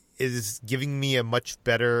 it is giving me a much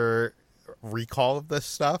better recall of this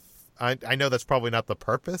stuff. I know that's probably not the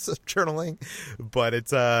purpose of journaling, but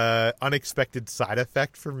it's a unexpected side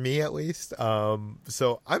effect for me, at least.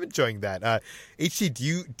 So I'm enjoying that. HT,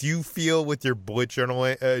 do you feel with your bullet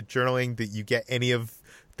journaling that you get any of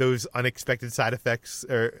those unexpected side effects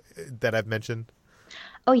that I've mentioned?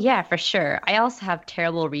 Oh, yeah, for sure. I also have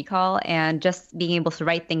terrible recall, and just being able to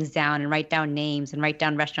write things down and write down names and write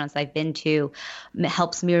down restaurants I've been to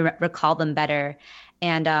helps me recall them better.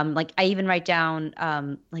 And like I even write down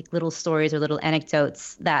like little stories or little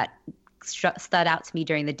anecdotes that stood out to me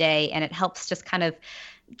during the day, and it helps just kind of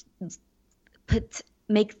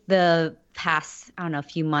make the past, I don't know,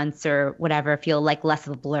 few months or whatever feel like less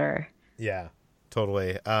of a blur. Yeah.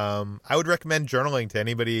 Totally. I would recommend journaling to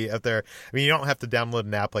anybody out there. I mean, you don't have to download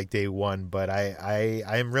an app like Day One, but I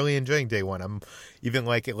am really enjoying Day One. I'm even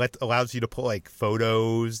like allows you to put like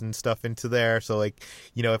photos and stuff into there. So like,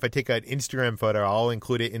 if I take an Instagram photo, I'll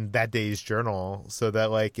include it in that day's journal, so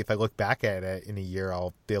that like if I look back at it in a year,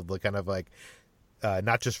 I'll be able to kind of like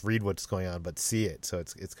not just read what's going on, but see it. So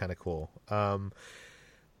it's kind of cool.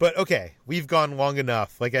 But okay, we've gone long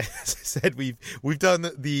enough. Like I said, we've done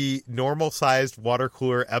the normal sized water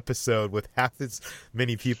cooler episode with half as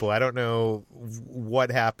many people. I don't know what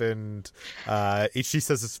happened. HT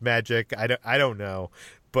says it's magic. I don't know.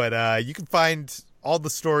 But you can find all the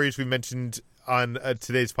stories we mentioned on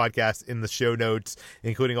today's podcast in the show notes,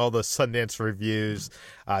 including all the Sundance reviews.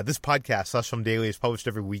 This podcast, Slash Film Daily, is published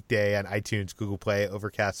every weekday on iTunes, Google Play,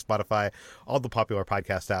 Overcast, Spotify, all the popular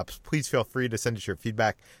podcast apps. Please feel free to send us your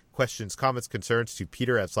feedback, questions, comments, concerns to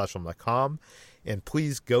peter@slashfilm.com. And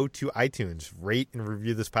please go to iTunes, rate and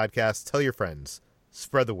review this podcast, tell your friends,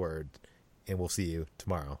 spread the word, and we'll see you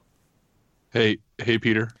tomorrow. Hey,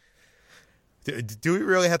 Peter. Do we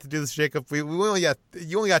really have to do this, Jacob? You only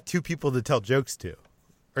got two people to tell jokes to. Or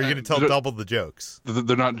are you going to tell double the jokes?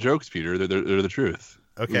 They're not jokes, Peter. They're the truth.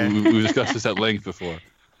 Okay. We've discussed this at length before.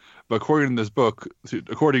 But according to this book,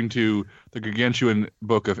 according to the gargantuan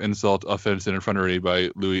book of insult, offense, and effrontery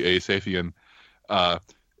by Louis A. Safian,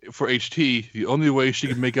 for HT, the only way she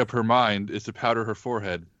can make up her mind is to powder her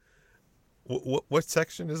forehead. What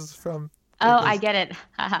section is this from? Oh, I get it.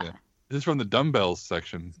 Yeah. This is from the dumbbells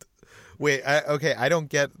section. Wait, I don't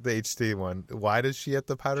get the HT one. Why does she have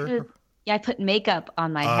to powder? Yeah, I put makeup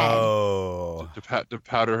on my head. Oh, to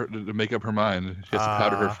powder to make up her mind, she has to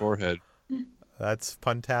powder her forehead. That's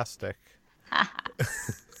fantastic.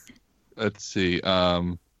 Let's see. I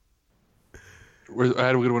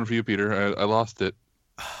had a good one for you, Peter. I lost it.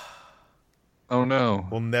 Oh no.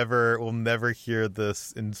 We'll never hear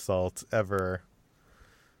this insult ever.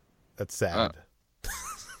 That's sad.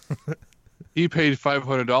 He paid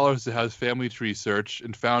 $500 to have his family tree searched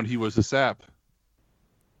and found he was a sap.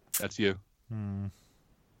 That's you.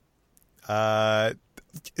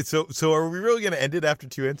 So are we really going to end it after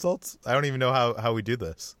two insults? I don't even know how we do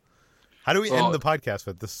this. How do we end the podcast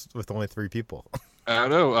with only three people? I don't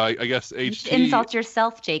know. I guess HT... You should insult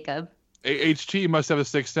yourself, Jacob. HT must have a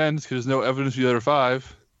sixth sense because there's no evidence of the other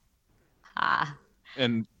five.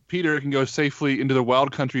 And Peter can go safely into the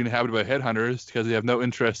wild country inhabited by headhunters because they have no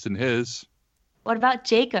interest in his. What about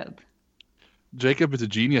Jacob? Jacob is a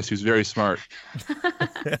genius who's very smart.